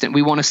consistent.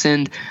 We want to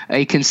send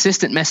a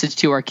consistent message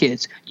to our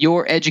kids.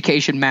 Your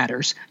education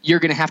matters. You're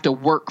going to have to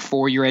work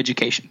for your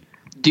education.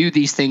 Do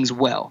these things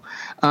well.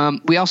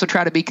 We also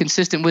try to be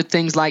consistent with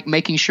things like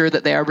making sure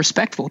that they are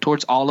respectful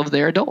towards all of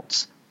their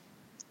adults.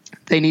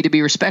 They need to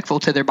be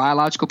respectful to their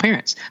biological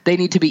parents. They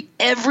need to be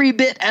every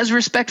bit as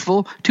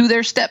respectful to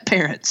their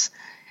step-parents.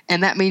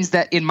 And that means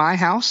that in my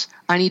house,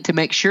 I need to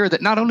make sure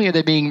that not only are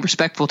they being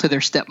respectful to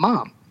their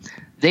stepmom,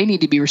 they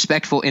need to be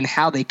respectful in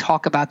how they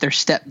talk about their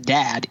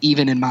stepdad,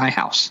 even in my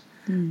house,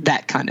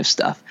 that kind of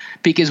stuff.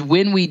 Because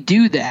when we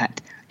do that,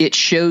 it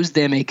shows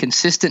them a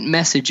consistent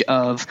message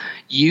of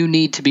you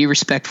need to be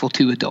respectful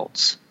to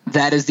adults.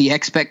 That is the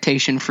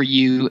expectation for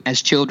you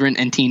as children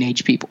and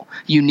teenage people.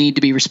 You need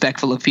to be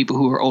respectful of people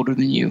who are older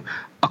than you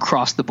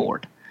across the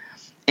board.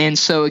 And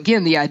so,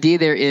 again, the idea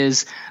there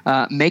is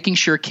making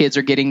sure kids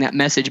are getting that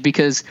message,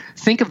 because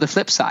think of the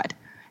flip side.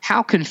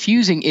 How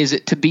confusing is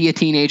it to be a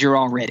teenager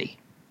already?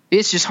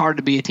 It's just hard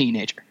to be a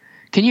teenager.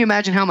 Can you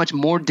imagine how much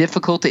more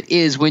difficult it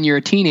is when you're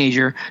a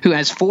teenager who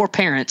has 4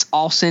 parents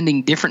all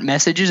sending different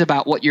messages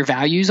about what your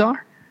values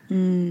are?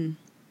 You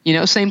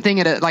know, same thing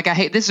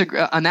this is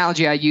an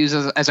analogy I use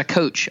as a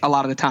coach a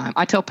lot of the time.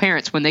 I tell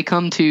parents when they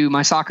come to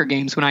my soccer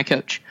games when I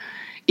coach,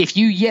 if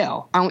you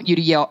yell, I want you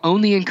to yell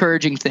only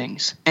encouraging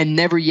things and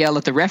never yell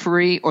at the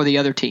referee or the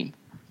other team.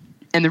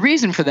 And the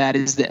reason for that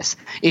is this.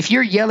 If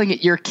you're yelling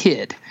at your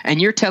kid and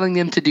you're telling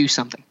them to do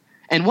something,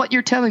 and what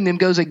you're telling them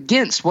goes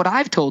against what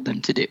I've told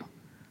them to do,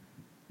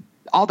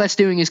 all that's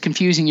doing is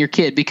confusing your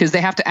kid, because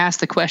they have to ask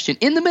the question,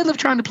 in the middle of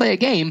trying to play a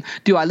game,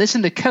 do I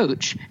listen to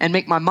coach and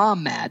make my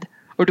mom mad,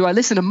 or do I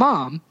listen to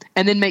mom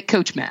and then make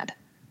coach mad?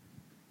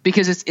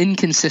 Because it's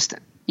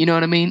inconsistent. You know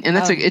what I mean? And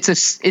it's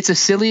a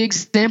silly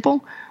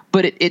example,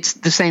 but it's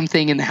the same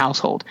thing in the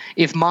household.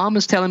 If mom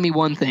is telling me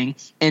one thing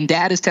and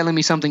dad is telling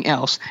me something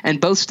else,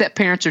 and both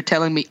step-parents are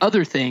telling me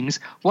other things,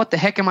 what the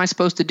heck am I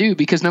supposed to do?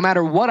 Because no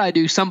matter what I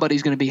do,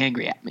 somebody's going to be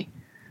angry at me.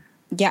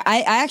 Yeah,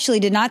 I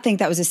actually did not think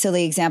that was a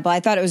silly example. I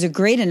thought it was a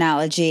great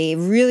analogy,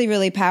 really,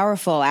 really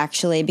powerful,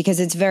 actually, because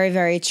it's very,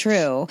 very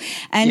true.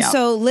 And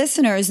so,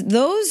 listeners,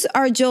 those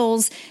are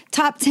Joel's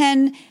top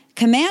 10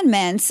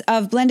 commandments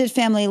of blended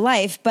family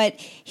life, but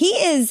he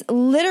is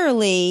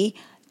literally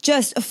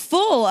just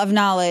full of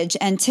knowledge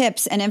and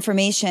tips and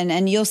information.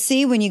 And you'll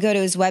see when you go to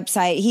his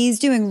website, he's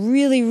doing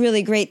really,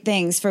 really great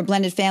things for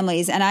blended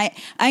families. And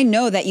I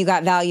know that you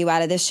got value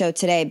out of this show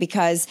today,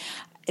 because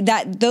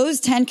those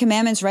 10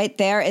 commandments right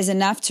there is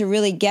enough to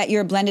really get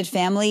your blended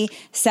family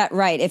set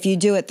right if you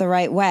do it the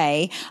right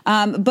way.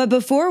 But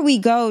before we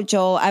go,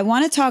 Joel, I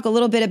want to talk a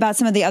little bit about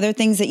some of the other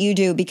things that you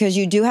do, because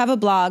you do have a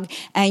blog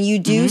and you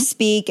do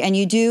speak and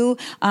you do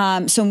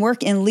some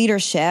work in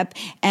leadership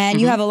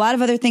and you have a lot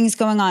of other things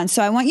going on.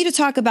 So I want you to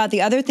talk about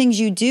the other things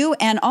you do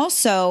and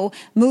also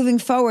moving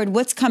forward,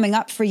 what's coming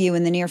up for you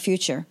in the near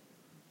future.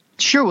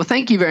 Sure. Well,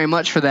 thank you very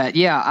much for that.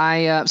 Yeah,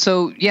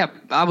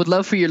 I would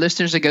love for your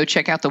listeners to go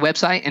check out the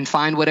website and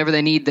find whatever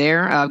they need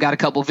there. I've got a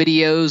couple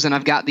videos and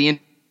I've got the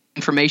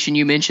information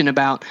you mentioned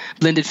about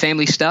blended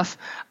family stuff.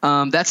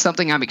 That's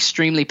something I'm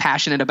extremely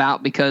passionate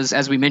about because,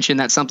 as we mentioned,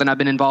 that's something I've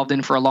been involved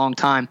in for a long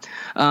time.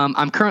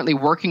 I'm currently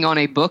working on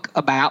a book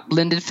about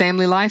blended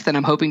family life that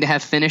I'm hoping to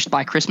have finished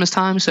by Christmas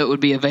time, so it would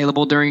be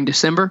available during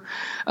December.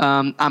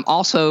 I'm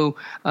also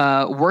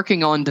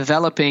working on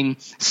developing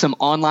some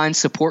online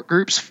support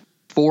groups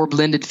for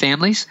blended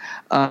families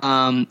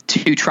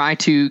to try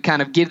to kind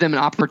of give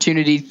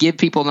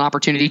people an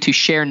opportunity to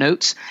share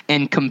notes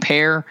and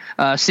compare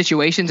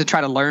situations and try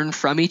to learn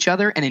from each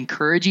other and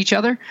encourage each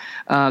other.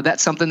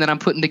 That's something that I'm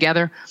putting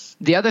together.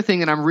 The other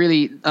thing that I'm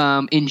really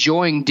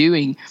enjoying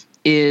doing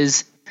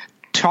is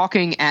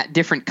talking at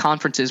different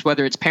conferences,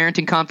 whether it's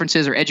parenting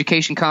conferences or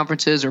education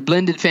conferences or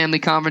blended family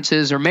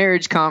conferences or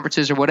marriage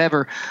conferences or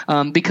whatever,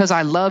 because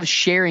I love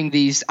sharing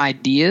these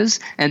ideas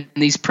and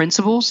these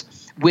principles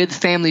with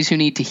families who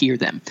need to hear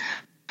them.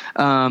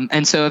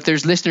 And so if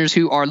there's listeners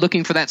who are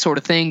looking for that sort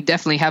of thing,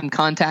 definitely have them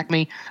contact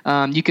me.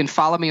 You can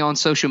follow me on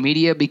social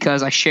media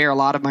because I share a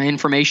lot of my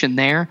information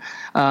there.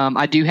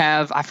 I do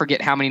have, I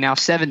forget how many now,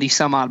 70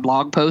 some odd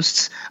blog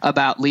posts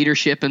about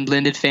leadership and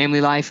blended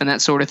family life and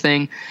that sort of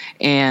thing.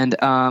 And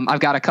I've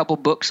got a couple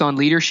books on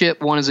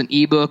leadership. One is an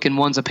ebook and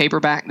one's a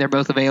paperback. They're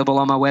both available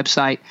on my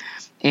website.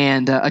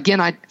 And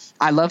again,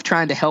 I love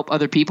trying to help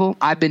other people.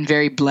 I've been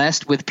very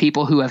blessed with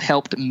people who have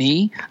helped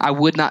me. I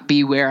would not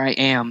be where I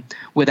am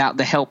without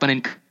the help and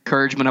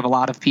encouragement of a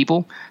lot of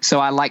people.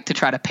 So I like to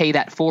try to pay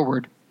that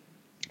forward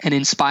and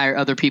inspire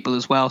other people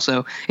as well.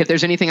 So if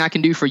there's anything I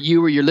can do for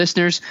you or your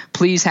listeners,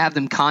 please have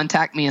them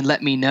contact me and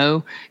let me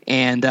know.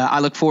 And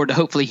I look forward to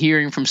hopefully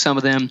hearing from some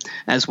of them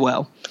as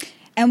well.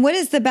 And what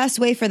is the best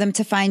way for them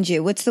to find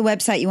you? What's the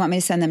website you want me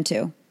to send them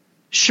to?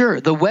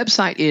 Sure. The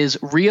website is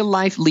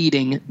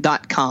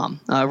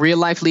reallifeleading.com,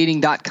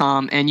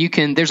 reallifeleading.com.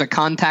 And there's a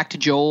Contact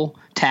Joel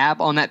tab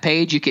on that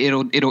page.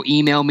 It'll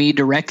email me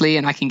directly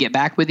and I can get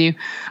back with you.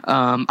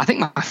 I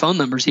think my phone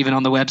number is even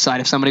on the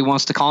website. If somebody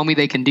wants to call me,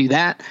 they can do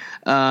that.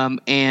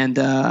 And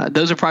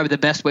those are probably the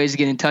best ways to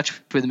get in touch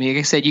with me. Like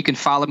I said, you can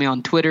follow me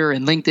on Twitter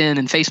and LinkedIn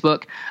and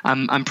Facebook.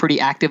 I'm pretty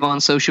active on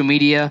social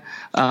media,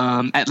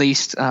 at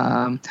least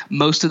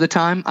most of the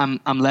time.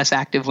 I'm less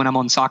active when I'm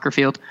on the soccer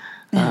field.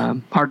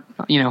 Hard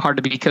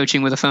to be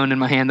coaching with a phone in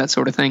my hand, that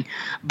sort of thing.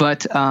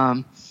 But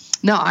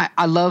no,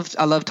 I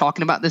love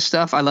talking about this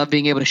stuff. I love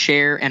being able to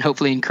share and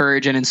hopefully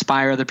encourage and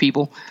inspire other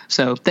people.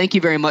 So thank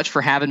you very much for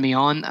having me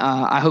on.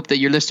 I hope that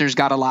your listeners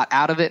got a lot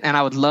out of it, and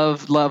I would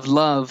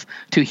love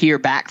to hear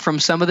back from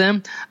some of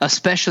them,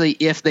 especially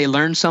if they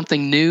learned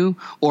something new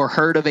or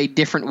heard of a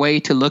different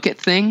way to look at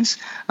things.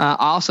 I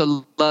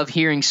also love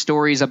hearing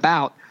stories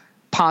about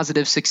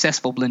positive,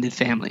 successful blended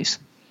families.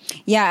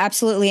 Yeah,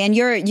 absolutely. And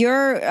you're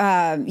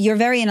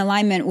very in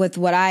alignment with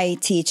what I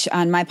teach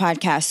on my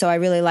podcast. So I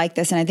really like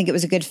this, and I think it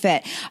was a good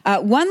fit.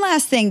 One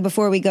last thing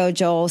before we go,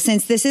 Joel,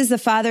 since this is the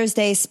Father's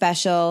Day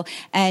special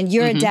and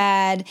you're a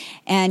dad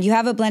and you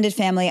have a blended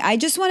family, I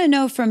just want to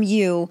know from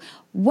you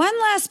one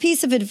last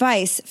piece of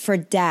advice for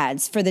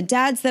dads, for the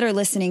dads that are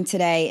listening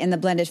today in the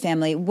blended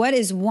family. What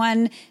is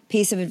one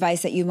piece of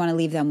advice that you want to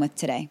leave them with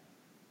today?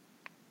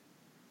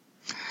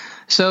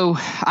 So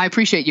I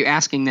appreciate you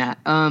asking that.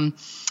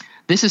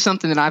 This is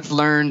something that I've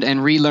learned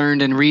and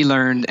relearned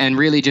and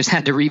really just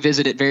had to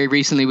revisit it very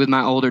recently with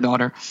my older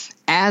daughter.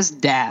 As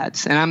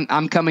dads, and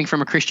I'm coming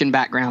from a Christian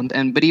background,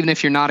 but even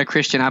if you're not a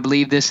Christian, I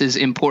believe this is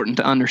important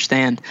to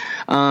understand.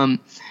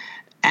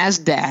 As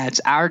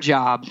dads, our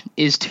job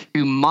is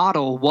to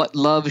model what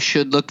love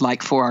should look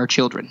like for our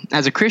children.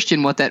 As a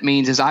Christian, what that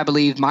means is I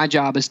believe my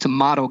job is to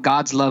model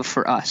God's love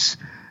for us,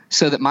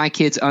 so that my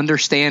kids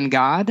understand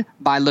God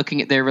by looking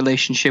at their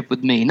relationship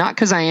with me. Not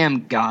because I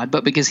am God,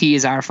 but because He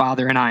is our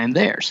Father and I am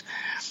theirs.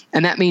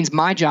 And that means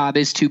my job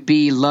is to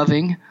be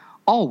loving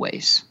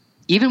always,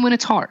 even when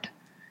it's hard.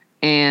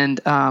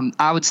 And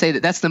I would say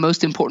that that's the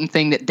most important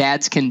thing that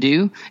dads can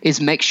do, is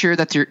make sure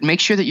that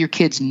your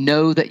kids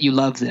know that you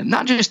love them,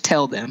 not just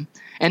tell them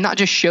and not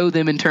just show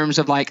them in terms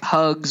of like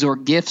hugs or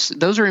gifts.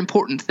 Those are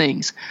important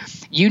things.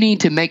 You need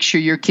to make sure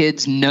your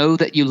kids know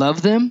that you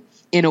love them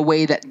in a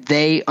way that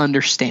they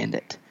understand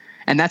it.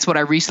 And that's what I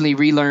recently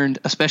relearned,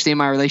 especially in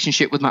my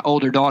relationship with my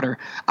older daughter.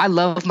 I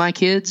love my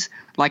kids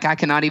like I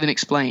cannot even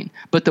explain.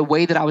 But the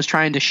way that I was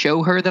trying to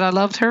show her that I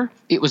loved her,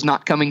 it was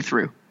not coming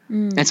through.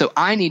 And so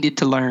I needed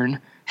to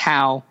learn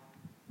how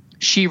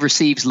she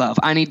receives love.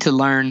 I need to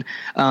learn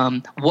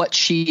what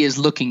she is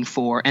looking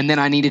for. And then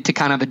I needed to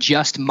kind of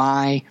adjust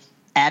my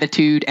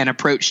attitude and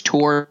approach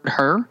toward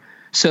her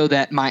so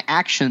that my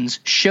actions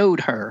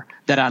showed her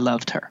that I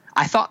loved her.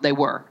 I thought they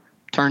were.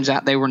 Turns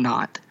out they were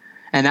not.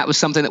 And that was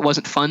something that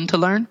wasn't fun to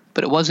learn,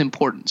 but it was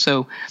important.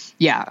 So,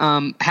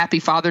 happy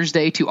Father's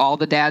Day to all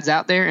the dads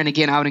out there. And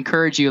again, I would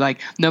encourage you,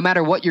 no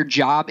matter what your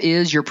job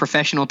is, your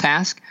professional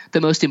task,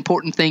 the most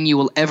important thing you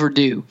will ever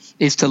do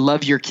is to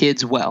love your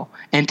kids well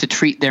and to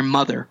treat their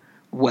mother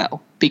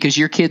well, because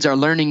your kids are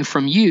learning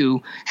from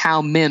you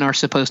how men are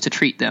supposed to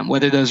treat them,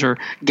 whether those are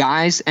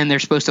guys and they're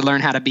supposed to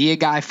learn how to be a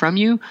guy from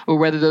you, or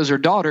whether those are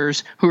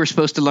daughters who are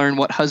supposed to learn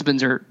what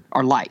husbands are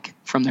like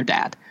from their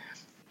dad.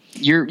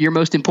 Your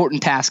most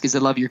important task is to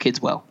love your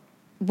kids well.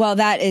 Well,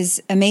 that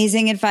is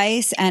amazing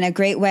advice and a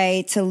great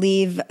way to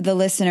leave the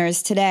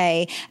listeners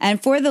today.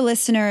 And for the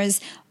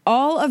listeners,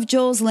 all of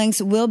Joel's links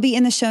will be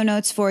in the show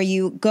notes for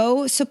you.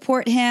 Go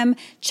support him.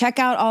 Check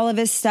out all of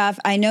his stuff.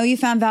 I know you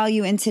found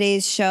value in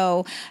today's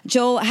show.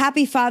 Joel,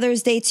 happy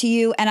Father's Day to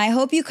you. And I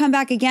hope you come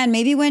back again.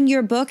 Maybe when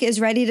your book is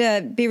ready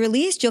to be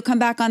released, you'll come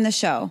back on the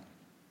show.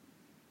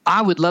 I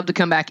would love to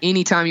come back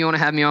anytime you want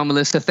to have me on,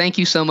 Melissa. Thank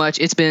you so much.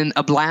 It's been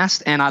a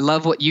blast, and I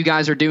love what you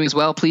guys are doing as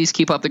well. Please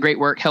keep up the great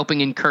work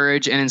helping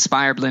encourage and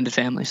inspire blended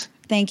families.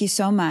 Thank you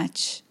so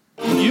much.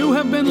 You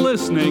have been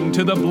listening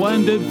to the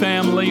Blended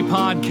Family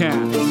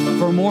Podcast.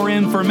 For more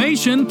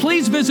information,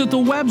 please visit the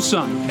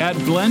website at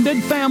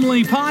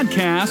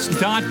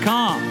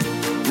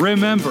blendedfamilypodcast.com.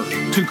 Remember,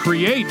 to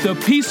create the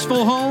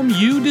peaceful home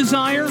you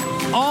desire,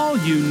 all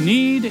you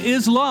need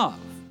is love.